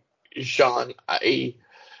something, Sean. I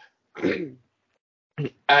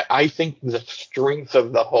think the strength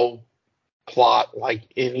of the whole plot, like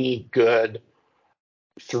any good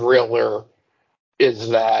thriller, is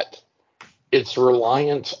that its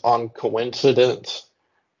reliance on coincidence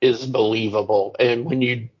is believable. And when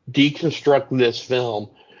you deconstruct this film,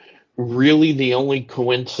 really the only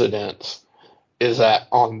coincidence is that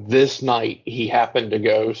on this night he happened to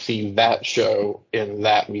go see that show in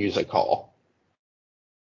that music hall.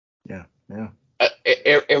 Yeah.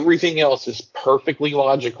 Everything else is perfectly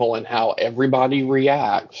logical in how everybody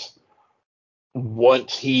reacts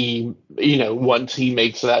once he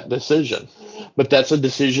makes that decision. But that's a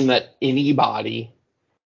decision that anybody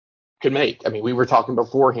could make. I mean, we were talking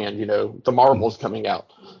beforehand, the Marvel's coming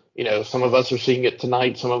out. Some of us are seeing it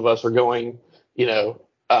tonight. Some of us are going,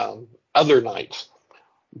 other nights.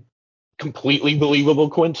 Completely believable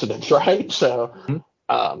coincidence, right? So,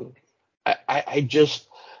 I just,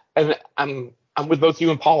 and I'm with both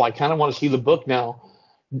you and Paul. I kind of want to see the book now,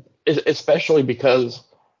 especially because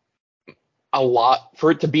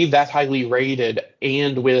for it to be that highly rated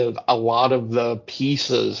and with a lot of the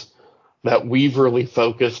pieces that we've really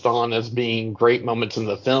focused on as being great moments in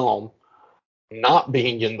the film not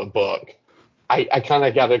being in the book, I kind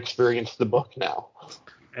of got to experience the book now.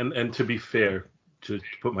 And to be fair, to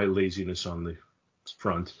put my laziness on the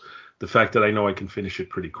front, the fact that I know I can finish it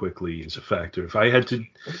pretty quickly is a factor. If I had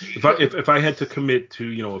to commit to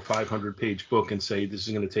a 500-page book and say this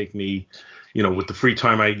is going to take me, with the free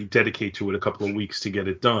time I dedicate to it, a couple of weeks to get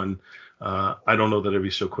it done, I don't know that I'd be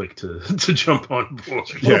so quick to jump on board.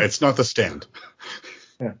 Yeah, it's not The Stand.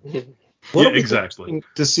 Yeah. Yeah, exactly.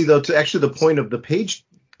 To see though, actually the point of the page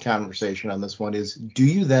conversation on this one is, do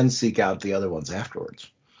you then seek out the other ones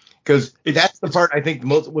afterwards? Because that's the part I think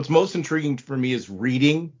what's most intriguing for me is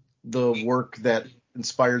reading the work that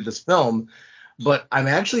inspired this film, but I'm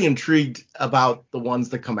actually intrigued about the ones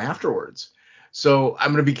that come afterwards. So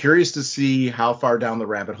I'm going to be curious to see how far down the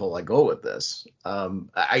rabbit hole I go with this.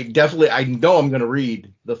 I know I'm going to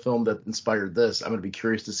read the film that inspired this. I'm going to be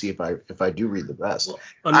curious to see if I do read the rest. Well,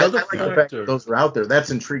 another I like the fact that those are out there.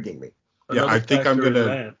 That's intriguing me. Yeah, I think I'm going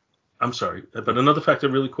to. I'm sorry, but another factor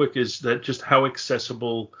really quick is that just how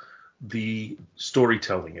accessible the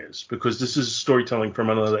storytelling is, because this is storytelling from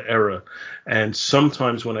another era, and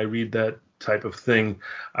sometimes when I read that type of thing,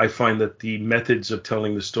 I find that the methods of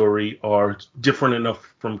telling the story are different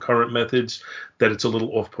enough from current methods that it's a little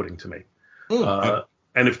off-putting to me.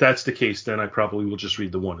 And if that's the case, then I probably will just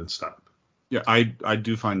read the one and stop. Yeah, I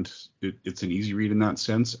do find it's an easy read in that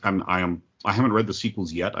sense. I haven't read the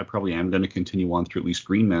sequels yet. I probably am going to continue on through at least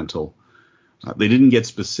Green Mantle. They didn't get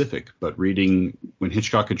specific, but reading when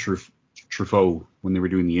Hitchcock and Truffaut, when they were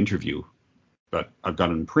doing the interview, but I've got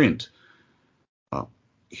it in print,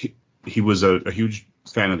 he was a huge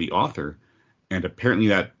fan of the author, and apparently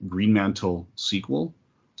that Green Mantle sequel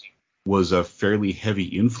was a fairly heavy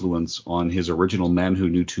influence on his original Man Who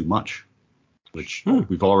Knew Too Much, which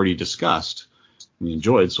we've already discussed. We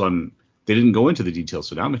enjoyed, so they didn't go into the details,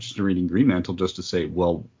 so now I'm interested in reading Green Mantle just to say,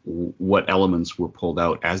 well, what elements were pulled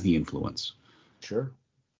out as the influence. Sure.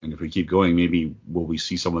 And if we keep going, maybe will we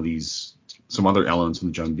see some other elements in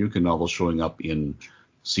the John Buchan novel showing up in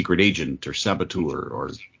Secret Agent or Saboteur or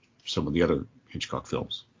some of the other Hitchcock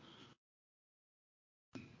films.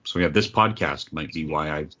 So yeah, this podcast might be why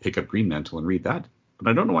I pick up Green Mantle and read that. But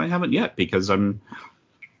I don't know why I haven't yet, because I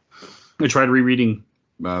tried rereading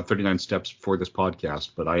 39 Steps for this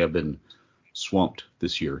podcast, but I have been swamped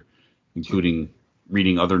this year, including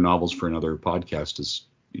reading other novels for another podcast as,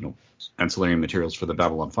 ancillary materials for the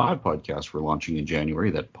Babylon 5 podcast we're launching in January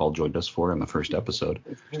that Paul joined us for in the first episode.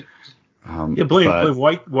 Blaine,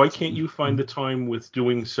 why can't you find the time with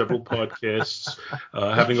doing several podcasts,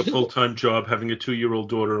 having a full-time job, having a 2-year-old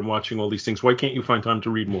daughter, and watching all these things? Why can't you find time to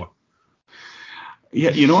read more?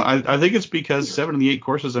 Yeah, I think it's because 7 of the 8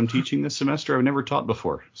 courses I'm teaching this semester I've never taught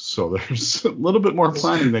before. So there's a little bit more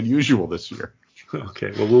planning than usual this year.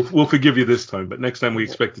 Okay, well, we'll forgive you this time, but next time we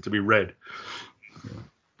expect it to be read.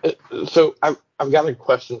 So I've got a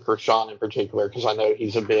question for Sean in particular, because I know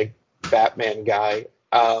he's a big Batman guy.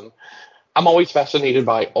 I'm always fascinated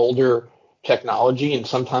by older technology, and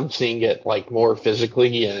sometimes seeing it like more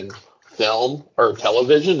physically in film or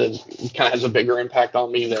television kind of has a bigger impact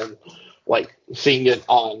on me than like seeing it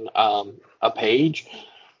on a page.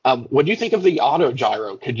 What do you think of the auto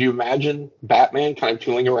gyro? Could you imagine Batman kind of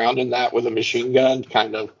tooling around in that with a machine gun,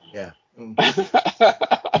 kind of? Yeah.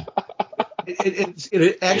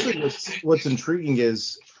 It actually what's intriguing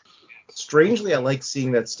is strangely, I like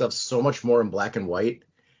seeing that stuff so much more in black and white,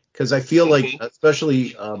 because I feel like,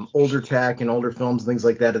 especially older tech and older films and things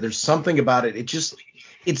like that, there's something about it. It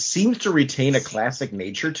seems to retain a classic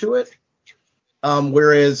nature to it.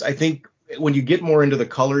 Whereas I think when you get more into the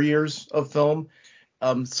color years of film,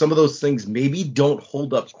 some of those things maybe don't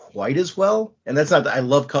hold up quite as well. And that's not that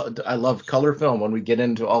I love color film when we get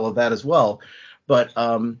into all of that as well. But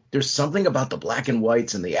there's something about the black and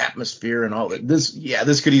whites and the atmosphere and all that.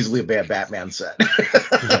 This could easily be a Batman set.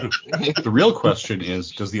 The real question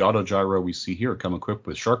is, does the autogyro we see here come equipped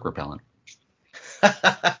with shark repellent?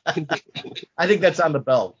 I think that's on the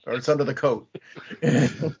belt, or it's under the coat.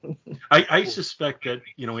 I suspect that,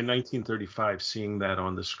 in 1935, seeing that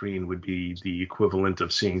on the screen would be the equivalent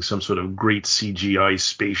of seeing some sort of great CGI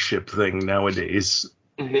spaceship thing nowadays.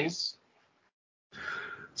 Mm-hmm.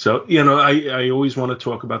 So, I always want to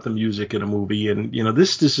talk about the music in a movie, and,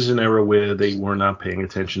 this is an era where they were not paying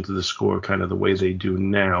attention to the score kind of the way they do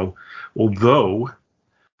now, although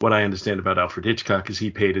what I understand about Alfred Hitchcock is he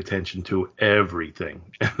paid attention to everything,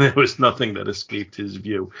 and there was nothing that escaped his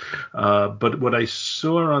view. But what I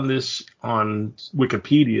saw on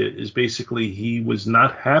Wikipedia is basically he was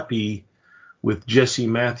not happy with Jesse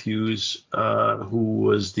Matthews, who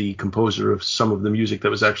was the composer of some of the music that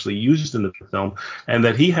was actually used in the film, and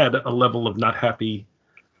that he had a level of not happy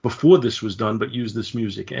before this was done, but used this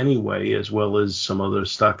music anyway, as well as some other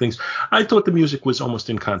stock things. I thought the music was almost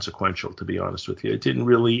inconsequential, to be honest with you. It didn't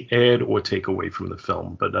really add or take away from the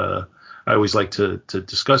film, but I always like to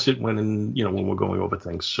discuss it when we're going over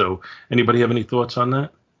things. So anybody have any thoughts on that?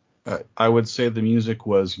 I would say the music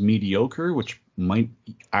was mediocre, which might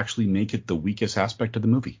actually make it the weakest aspect of the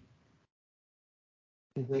movie.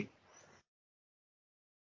 Mm-hmm.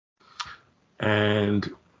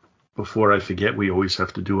 And before I forget, we always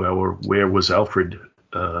have to do our "Where Was Alfred"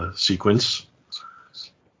 sequence.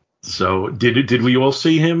 So, did we all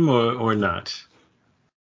see him or not?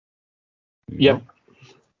 Yep.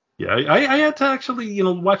 Yeah, I had to actually,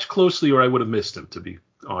 watch closely, or I would have missed him, to be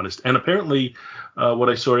honest. And apparently, what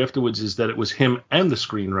I saw afterwards is that it was him and the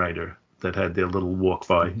screenwriter that had their little walk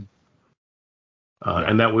by.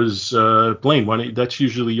 And that was Blaine. That's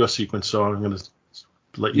usually your sequence, so I'm going to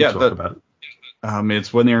let you talk about it.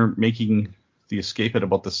 It's when they're making the escape at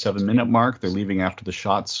about the 7-minute mark. They're leaving after the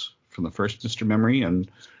shots from the first Mr. Memory, and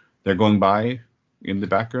they're going by in the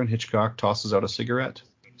background. Hitchcock tosses out a cigarette.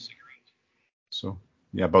 So,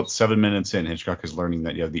 about 7 minutes in, Hitchcock is learning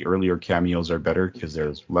that, the earlier cameos are better because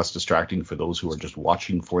they're less distracting for those who are just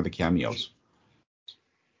watching for the cameos.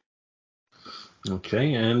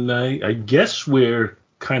 Okay, and I guess we're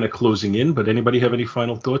kind of closing in, but anybody have any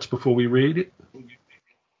final thoughts before we rate it?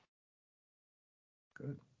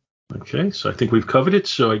 Okay, so I think we've covered it,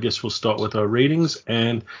 so I guess we'll start with our ratings,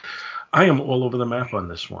 and I am all over the map on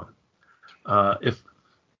this one.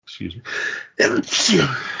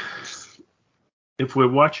 If we're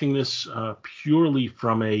watching this purely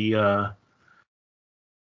from a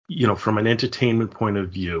from an entertainment point of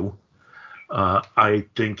view, I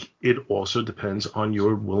think it also depends on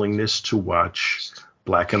your willingness to watch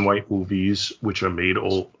black and white movies, which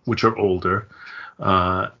are older.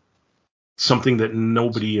 Something that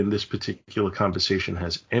nobody in this particular conversation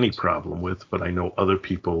has any problem with, but I know other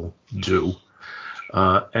people do.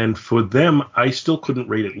 And for them, I still couldn't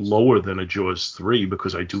rate it lower than a Jaws 3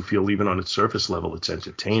 because I do feel even on its surface level, it's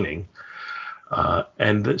entertaining.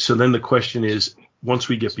 So then the question is, once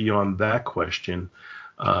we get beyond that question,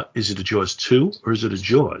 is it a Jaws 2 or is it a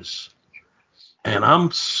Jaws? And I'm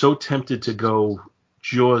so tempted to go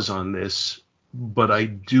Jaws on this, but I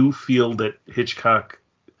do feel that Hitchcock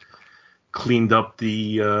cleaned up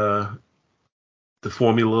the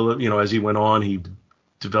formula, as he went on. He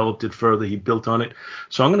developed it further. He built on it.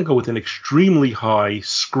 So I'm going to go with an extremely high,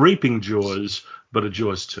 scraping Jaws, but a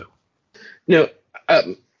Jaws 2. No,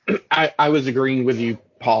 I was agreeing with you,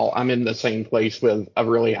 Paul. I'm in the same place with a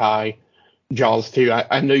really high Jaws 2.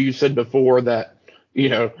 I know you said before that,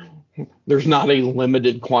 there's not a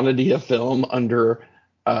limited quantity of film under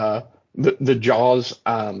the Jaws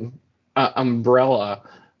umbrella.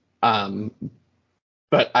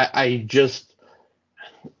 But I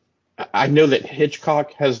know that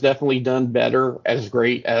Hitchcock has definitely done better, as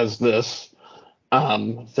great as this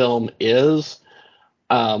film is.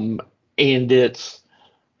 And it's,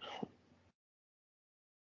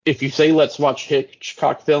 if you say let's watch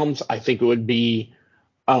Hitchcock films, I think it would be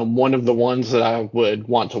one of the ones that I would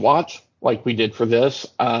want to watch, like we did for this,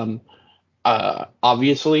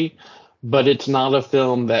 obviously. But it's not a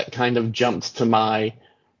film that kind of jumps to my,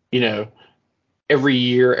 every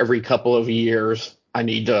year, every couple of years, I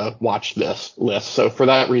need to watch this list. So for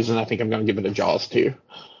that reason, I think I'm going to give it a Jaws 2.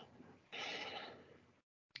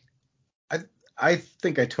 I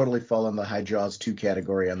think I totally fall in the High Jaws 2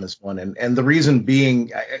 category on this one. And the reason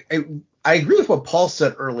being, I agree with what Paul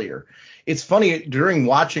said earlier. It's funny, during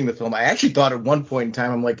watching the film, I actually thought at one point in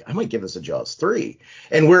time, I'm like, I might give this a Jaws 3.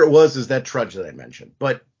 And where it was is that trudge that I mentioned.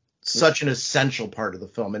 But such an essential part of the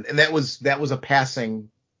film. And that was a passing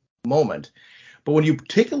moment. But when you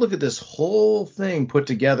take a look at this whole thing put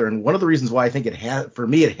together, and one of the reasons why I think it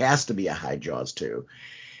has to be a High Jaws 2,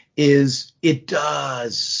 is it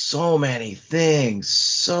does so many things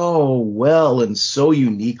so well and so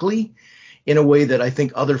uniquely in a way that I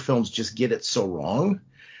think other films just get it so wrong.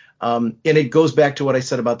 And it goes back to what I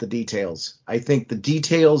said about the details. I think the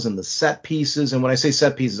details and the set pieces, and when I say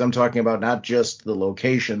set pieces, I'm talking about not just the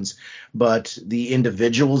locations, but the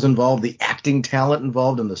individuals involved, the acting talent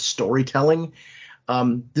involved, and the storytelling.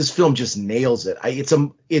 This film just nails it.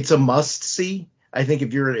 It's a must see. I think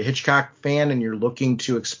if you're a Hitchcock fan and you're looking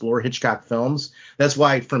to explore Hitchcock films, that's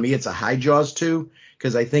why for me it's a High Jaws 2,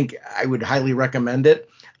 because I think I would highly recommend it.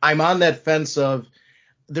 I'm on that fence of,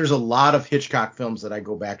 there's a lot of Hitchcock films that I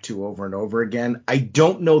go back to over and over again. I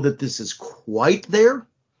don't know that this is quite there,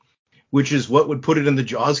 which is what would put it in the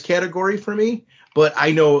Jaws category for me. But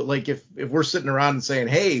I know, like, if we're sitting around and saying,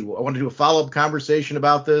 hey, I want to do a follow-up conversation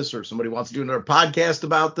about this, or somebody wants to do another podcast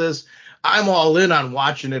about this, I'm all in on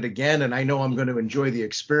watching it again, and I know I'm going to enjoy the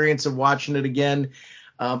experience of watching it again.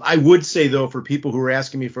 I would say, though, for people who are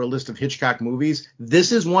asking me for a list of Hitchcock movies,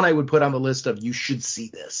 this is one I would put on the list of you should see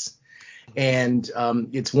this. And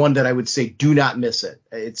it's one that I would say do not miss it.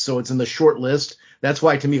 It's in the short list. That's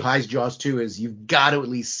why, to me, High Jaws 2 is you've got to at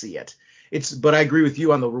least see it. But I agree with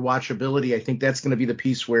you on the rewatchability. I think that's going to be the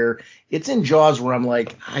piece where it's in Jaws where I'm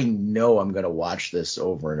like, I know I'm going to watch this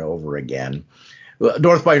over and over again.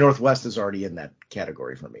 North by Northwest is already in that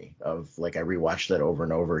category for me of, like, I rewatched that over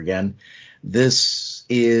and over again. It's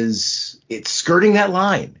skirting that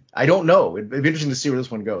line. I don't know. It'd be interesting to see where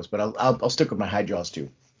this one goes, but I'll stick with my High Jaws 2.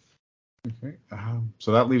 Okay.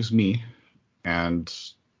 So that leaves me. And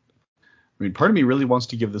I mean, part of me really wants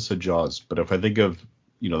to give this a Jaws, but if I think of,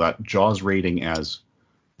 that Jaws rating as,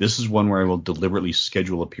 this is one where I will deliberately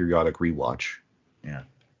schedule a periodic rewatch. Yeah.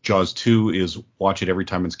 Jaws 2 is watch it every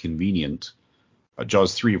time it's convenient.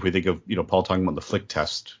 Jaws 3, if we think of, Paul talking about the flick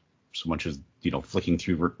test, so much as, flicking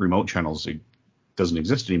through remote channels, it doesn't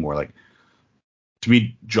exist anymore. Like, to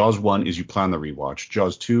me, Jaws 1 is you plan the rewatch.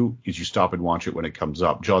 Jaws 2 is you stop and watch it when it comes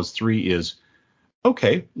up. Jaws 3 is,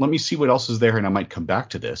 okay, let me see what else is there and I might come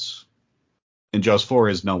back to this. And Jaws 4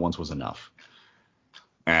 is, no, once was enough.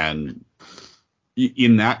 And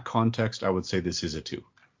in that context, I would say this is a 2.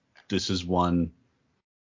 This is one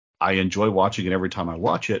I enjoy watching it every time I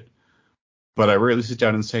watch it, but I rarely sit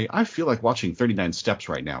down and say, I feel like watching 39 Steps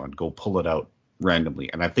right now and go pull it out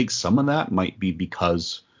randomly. And I think some of that might be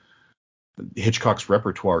because Hitchcock's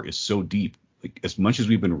repertoire is so deep. Like, as much as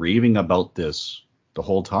we've been raving about this the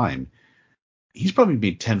whole time, he's probably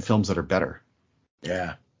made 10 films that are better.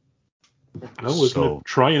 Yeah. I was going to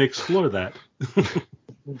try and explore that.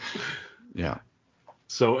 Yeah.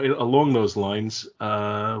 So along those lines,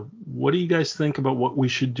 what do you guys think about what we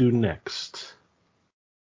should do next?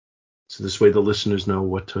 So this way the listeners know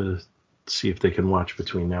what to see if they can watch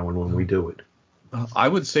between now and when we do it. I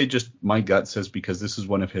would say just my gut says, because this is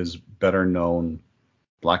one of his better known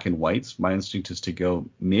black and whites, my instinct is to go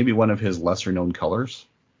maybe one of his lesser known colors.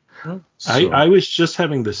 So, I was just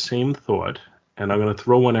having the same thought, and I'm going to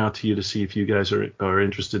throw one out to you to see if you guys are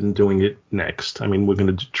interested in doing it next. I mean, we're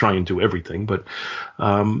going to try and do everything, but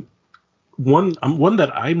one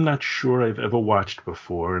that I'm not sure I've ever watched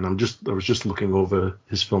before, and I was just looking over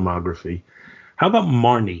his filmography. How about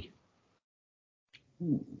Marnie?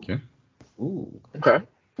 Okay. Ooh. Okay.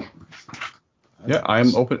 Yeah,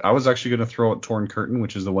 I'm open. I was actually going to throw out Torn Curtain,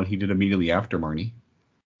 which is the one he did immediately after Marnie.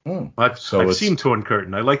 I've seen Torn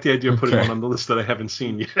Curtain. I like the idea of putting one on the list that I haven't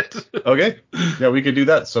seen yet. Okay. Yeah, we could do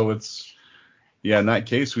that. So in that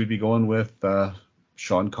case, we'd be going with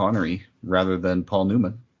Sean Connery rather than Paul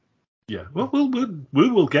Newman. Yeah, well, we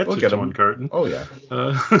will get to Torn Curtain. Oh, yeah.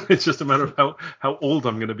 It's just a matter of how old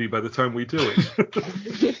I'm going to be by the time we do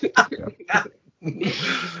it.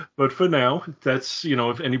 But for now, that's,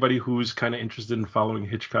 if anybody who's kind of interested in following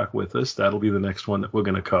Hitchcock with us, that'll be the next one that we're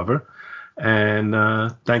going to cover. And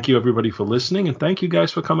thank you, everybody, for listening. And thank you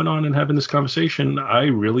guys for coming on and having this conversation. I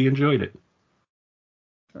really enjoyed it.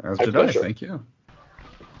 As did I. Thank you.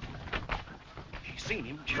 She's seen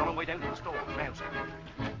him. She's on her way down to the store. Now, sir.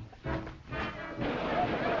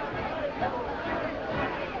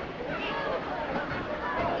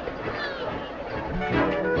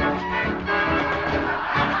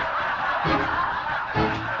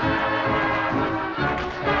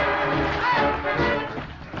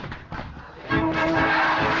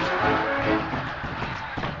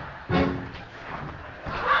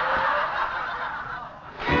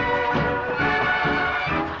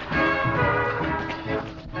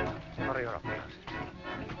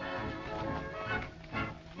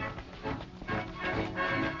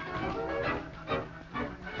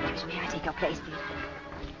 place, do you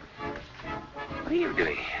think? What are you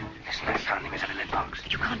doing? Listen, I found him. He's up in that box.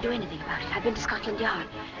 But you can't do anything about it. I've been to Scotland Yard.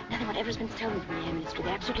 Nothing whatever has been stolen from the Air Ministry.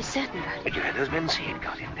 They're absolutely certain about it. But you had those men see it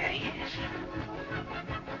got him. There he is.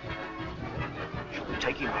 Shall we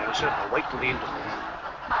take him now, sir, or wait till the interval?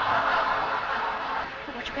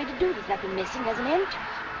 But what you going to do? There's nothing missing. There's an entrance.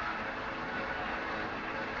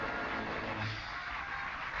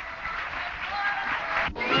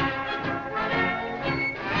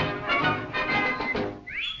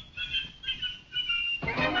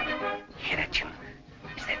 Hear that, Jim?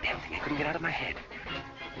 It's that damn thing I couldn't get out of my head.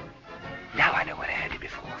 Now I know where I heard it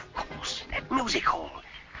before. Of course, that music hall.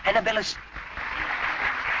 Annabella's...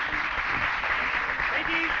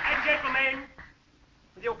 Ladies and gentlemen,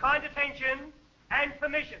 with your kind attention and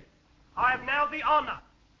permission, I have now the honor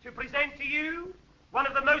to present to you one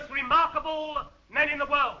of the most remarkable men in the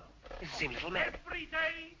world. It's the same little man. Every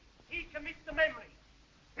day he commits to memory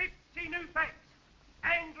 50 new facts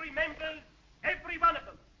and remembers every one of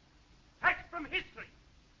them. Facts from history,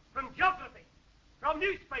 from geography, from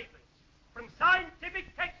newspapers, from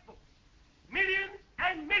scientific textbooks. Millions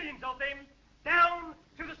and millions of them, down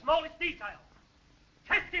to the smallest detail.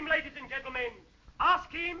 Test him, ladies and gentlemen.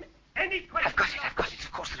 Ask him any question. I've got it.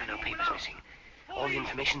 Of course there are no papers missing. All the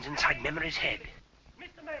information's inside Memory's head.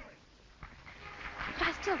 Mr. Memory. But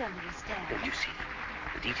I still don't understand. Don't you see them?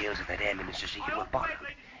 The details of that Air Minister secret were bottled,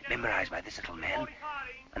 memorized by this little man,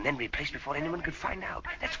 and then replaced before anyone could find out.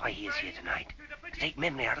 That's why he is here tonight. To take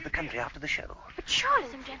Memory out of the country after the show. But surely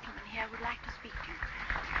some gentleman here would like to speak to you.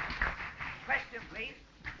 Question, please.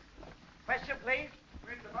 Question, please.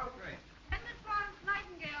 Where's the boat race? When Miss Florence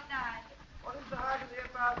Nightingale died. What is the height of the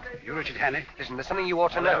about? You Richard Hannay? Listen, there's something you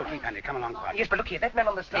ought to know. Hannay, come along quietly. Yes, but look here, that man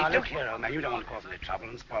on the stage, Now, don't look here, old man. You don't want to cause any trouble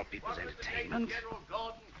and spoil people's entertainment.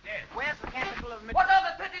 Where's the capital of... What are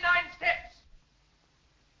the 39 steps?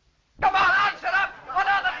 Come on, answer up! What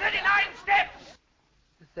are the 39 steps?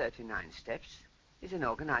 The 39 Steps is an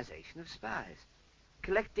organization of spies,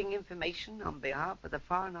 collecting information on behalf of the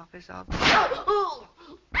Foreign Office of...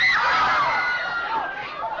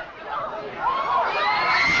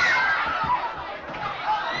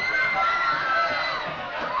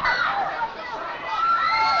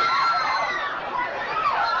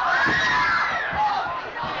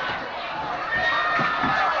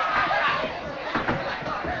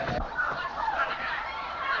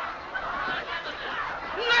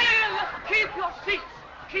 Keep your seats!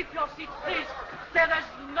 Keep your seats, please! There is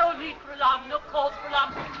no need for alarm, no cause for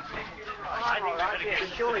alarm. I'm all right, yeah,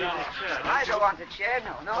 sure you do. I don't want a chair,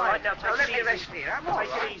 no. All right, now, no, let me rest here. I'm all right.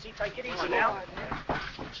 Take it easy now.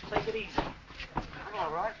 Take it easy. I'm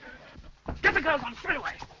all right. Get the girls on straight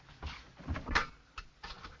away.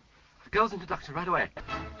 The girls into Doctor right away.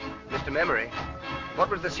 Mr. Memory, what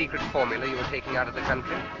was the secret formula you were taking out of the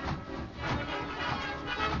country?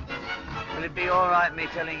 Will it be all right me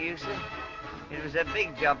telling you, sir? It was a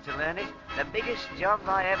big job to learn it. The biggest job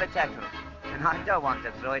I ever tackled. And I don't want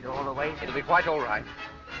to throw it all away, sir. It'll be quite all right.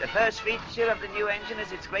 The first feature of the new engine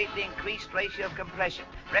is its greatly increased ratio of compression,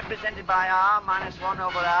 represented by R minus 1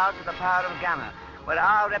 over R to the power of gamma, where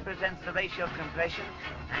R represents the ratio of compression,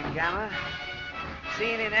 and gamma,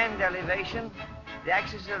 seen in end elevation, the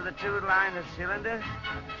axis of the two-line of cylinder,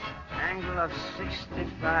 angle of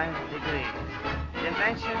 65 degrees.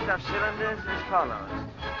 Dimensions of cylinders as follows.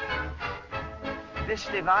 This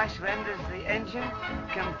device renders the engine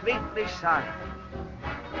completely silent.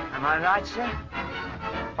 Am I right, sir?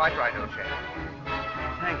 Quite right, old chap.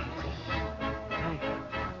 Thank you, sir. Thank you.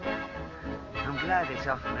 I'm glad it's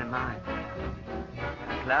off my mind.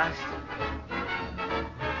 At last.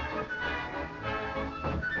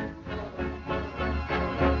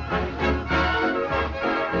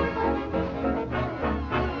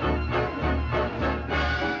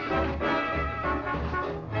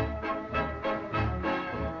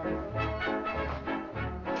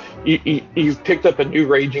 You've picked up a new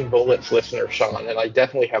Raging Bullets listener, Sean, and I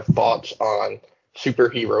definitely have thoughts on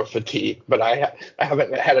superhero fatigue, but I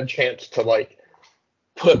haven't had a chance to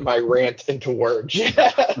put my rant into words yet.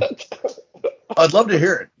 I'd love to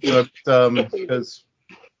hear it, but because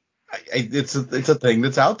it's a thing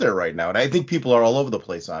that's out there right now, and I think people are all over the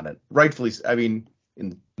place on it. Rightfully, I mean,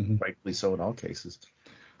 rightfully so in all cases.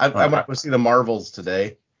 I went to go see the Marvels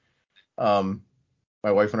today. My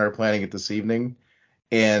wife and I are planning it this evening.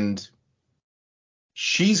 And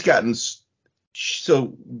she's gotten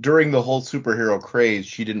so during the whole superhero craze,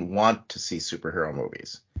 she didn't want to see superhero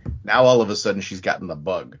movies. Now all of a sudden she's gotten the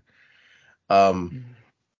bug.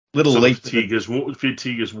 Little late. Fatigue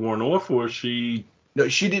is worn off, or she? No,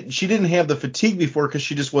 she didn't have the fatigue before because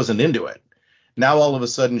she just wasn't into it. now all of a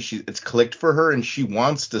sudden it's clicked for her, and she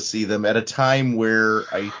wants to see them at a time where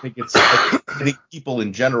I think people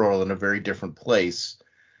in general are in a very different place,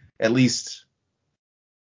 at least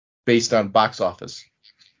based on box office.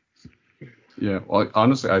 Yeah, well,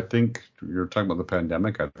 honestly, I think you're talking about the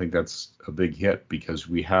pandemic. I think that's a big hit because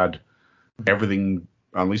we had everything,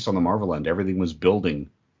 at least on the Marvel end, everything was building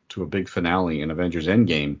to a big finale in Avengers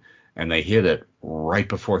Endgame, and they hit it right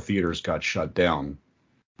before theaters got shut down.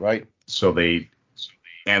 Right. So they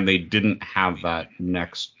didn't have that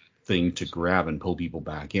next thing to grab and pull people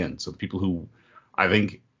back in. So I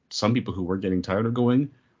think some people who were getting tired of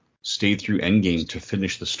going stayed through Endgame to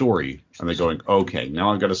finish the story, and they're going, okay,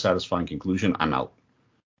 now I've got a satisfying conclusion, I'm out.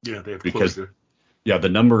 Yeah, they have because closure. Yeah, the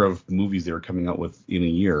number of movies they were coming out with in a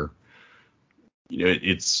year,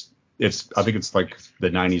 it's I think it's like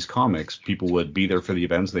the 90s comics. People would be there for the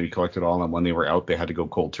events, they'd collect it all, and when they were out, they had to go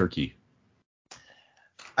cold turkey.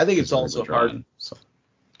 I think it's also hard.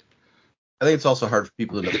 I think it's also hard for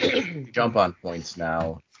people to jump on points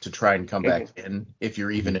now to try and come back in if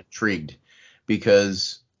you're even intrigued,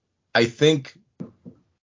 because I think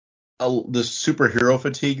the superhero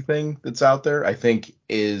fatigue thing that's out there, I think,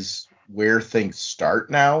 is where things start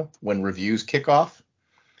now when reviews kick off.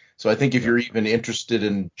 So I think if you're even interested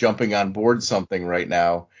in jumping on board something right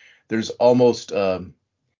now, there's almost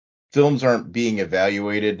films aren't being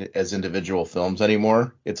evaluated as individual films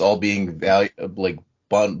anymore. It's all being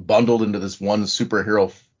bundled into this one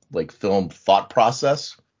superhero film thought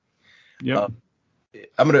process. Yeah.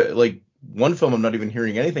 I'm gonna one film I'm not even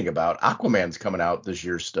hearing anything about. Aquaman's coming out this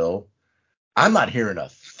year still. I'm not hearing a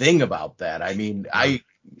thing about that. I mean,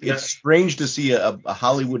 it's strange to see a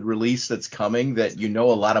Hollywood release that's coming that a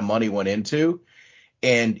lot of money went into,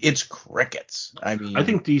 and it's crickets. I mean, I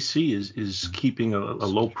think DC is keeping a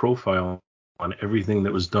low profile on everything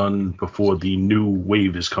that was done before the new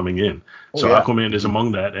wave is coming in. So Aquaman is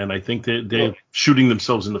among that, and I think they're shooting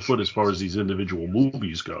themselves in the foot as far as these individual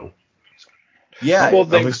movies go. Yeah, well,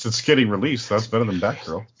 at least it's getting released. That's better than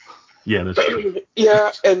Batgirl. Yeah, that's true.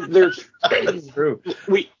 Yeah, and there's true.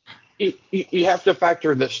 You have to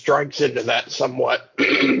factor the strikes into that somewhat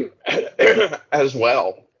as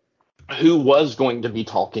well. Who was going to be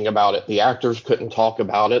talking about it? The actors couldn't talk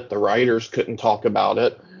about it. The writers couldn't talk about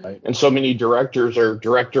it. Right. And so many directors are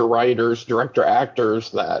director writers, director actors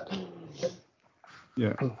that.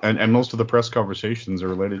 Yeah, and most of the press conversations are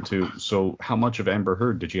related to, so how much of Amber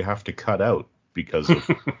Heard did you have to cut out because of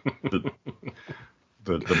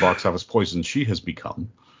the box office poison she has become?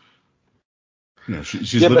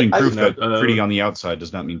 She's living proof that pretty on the outside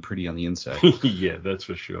does not mean pretty on the inside. Yeah, that's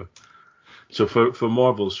for sure. So for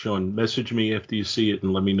Marvel, Sean, message me after you see it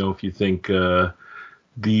and let me know if you think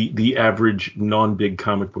the average non-big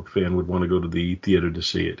comic book fan would want to go to the theater to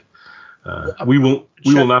see it. We will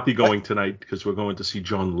not be going tonight because we're going to see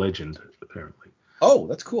John Legend apparently. Oh,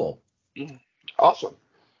 that's cool. Awesome.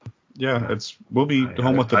 Yeah, we'll be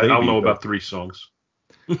home with the baby. I'll know about 3 songs.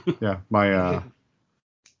 Yeah, my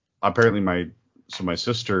my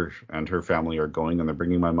sister and her family are going, and they're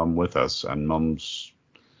bringing my mom with us, and mom's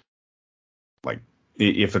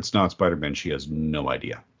if it's not Spider-Man, she has no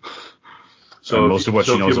idea. So and most of what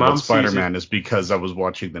she knows about Spider-Man is because I was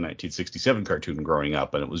watching the 1967 cartoon growing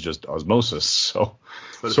up, and it was just osmosis. So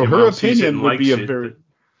her opinion would be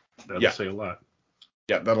that'll say a lot.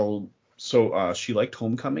 Yeah, So she liked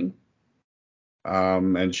Homecoming,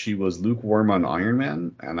 and she was lukewarm on Iron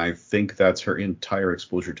Man, and I think that's her entire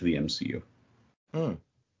exposure to the MCU.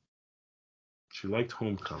 She liked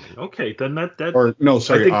Homecoming. Okay, then that. Or no,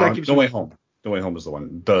 sorry, No Way Home. No Way Home is the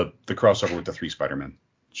one. The crossover with the 3 Spider-Man.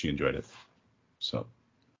 She enjoyed it. So.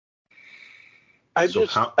 I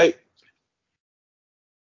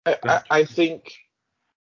think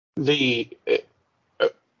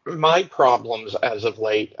my problems as of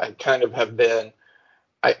late, I kind of have been,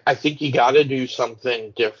 I think you got to do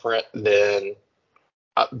something different than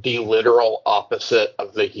the literal opposite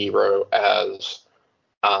of the hero as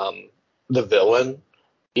the villain.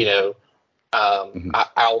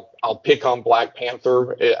 I'll pick on Black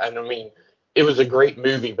Panther, and I mean, it was a great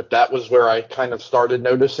movie, but that was where I kind of started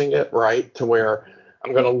noticing it, right? To where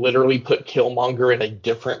I'm going to literally put Killmonger in a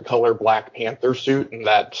different color Black Panther suit, and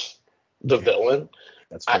that's the villain.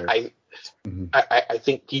 That's fair. I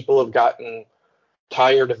think people have gotten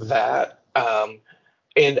tired of that.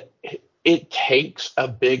 And it takes a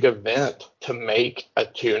big event to make a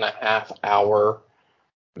 2.5 hour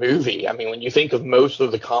movie. I mean, when you think of most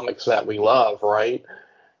of the comics that we love, right?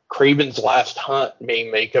 Kraven's Last Hunt may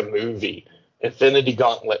make a movie. Infinity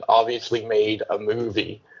Gauntlet obviously made a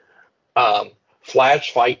movie.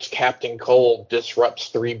 Flash fights Captain Cold, disrupts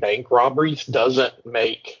 3 bank robberies, doesn't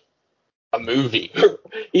make a movie.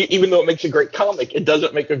 Even though it makes a great comic, it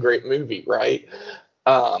doesn't make a great movie, right?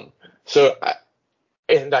 I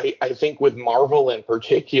think with Marvel in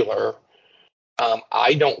particular,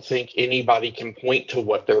 I don't think anybody can point to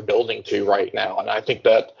what they're building to right now, and I think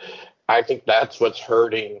that's what's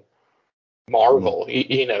hurting Marvel.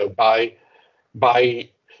 You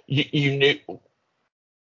knew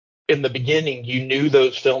in the beginning, you knew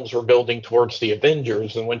those films were building towards the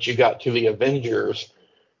Avengers, and once you got to the Avengers,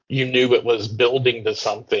 you knew it was building to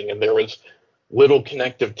something, and there was little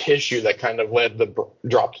connective tissue that kind of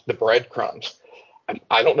dropped the breadcrumbs.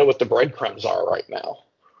 I don't know what the breadcrumbs are right now.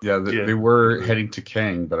 Yeah, they were heading to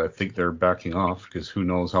Kang, but I think they're backing off because who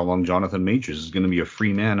knows how long Jonathan Majors is going to be a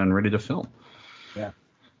free man and ready to film. Yeah.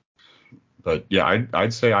 But yeah,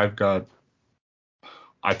 I'd say I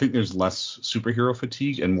think there's less superhero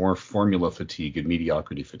fatigue and more formula fatigue and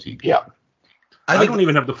mediocrity fatigue. Yeah. I don't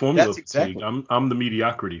even have the formula fatigue. Exactly. I'm the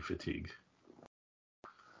mediocrity fatigue.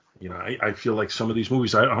 I feel like some of these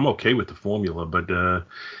movies, I'm okay with the formula, but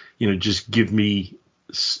just give me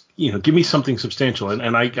something substantial.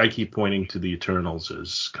 And I keep pointing to the Eternals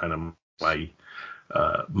as kind of my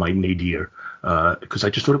nadir because I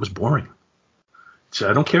just thought it was boring. So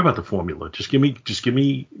I don't care about the formula. Just give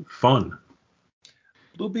me fun.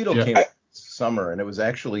 Blue Beetle came out this summer, and it was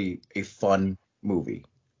actually a fun movie.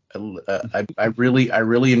 I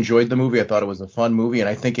really enjoyed the movie. I thought it was a fun movie, and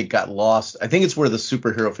I think it got lost. I think it's where the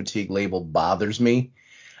superhero fatigue label bothers me.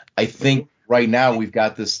 I think right now we've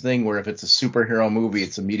got this thing where if it's a superhero movie,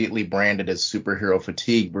 it's immediately branded as superhero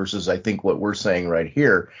fatigue versus I think what we're saying right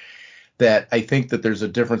here, that I think that there's a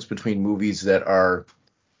difference between movies that are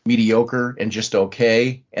mediocre and just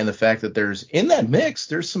okay, and the fact that in that mix,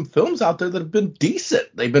 there's some films out there that have been decent.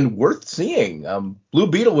 They've been worth seeing. Blue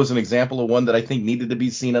Beetle was an example of one that I think needed to be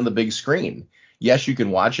seen on the big screen. Yes, you can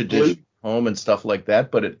watch it at home and stuff like that,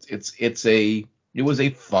 but it was a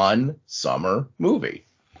fun summer movie.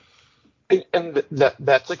 And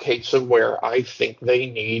that's a case of where I think they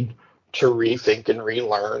need to rethink and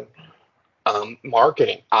relearn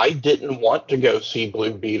marketing. I didn't want to go see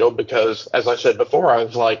Blue Beetle because, as I said before, I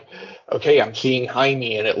was like, okay, I'm seeing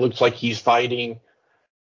Jaime, and it looks like he's fighting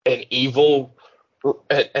an evil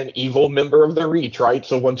member of the Reach, right?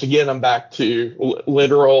 So once again, I'm back to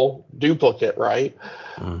literal duplicate, right?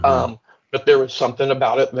 Mm-hmm. But there was something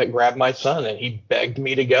about it that grabbed my son, and he begged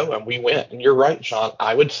me to go, and we went. And you're right, Sean.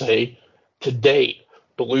 I would say to date,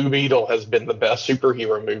 Blue Beetle has been the best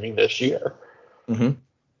superhero movie this year. Mm-hmm.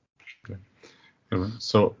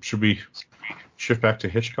 So should we shift back to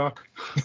Hitchcock?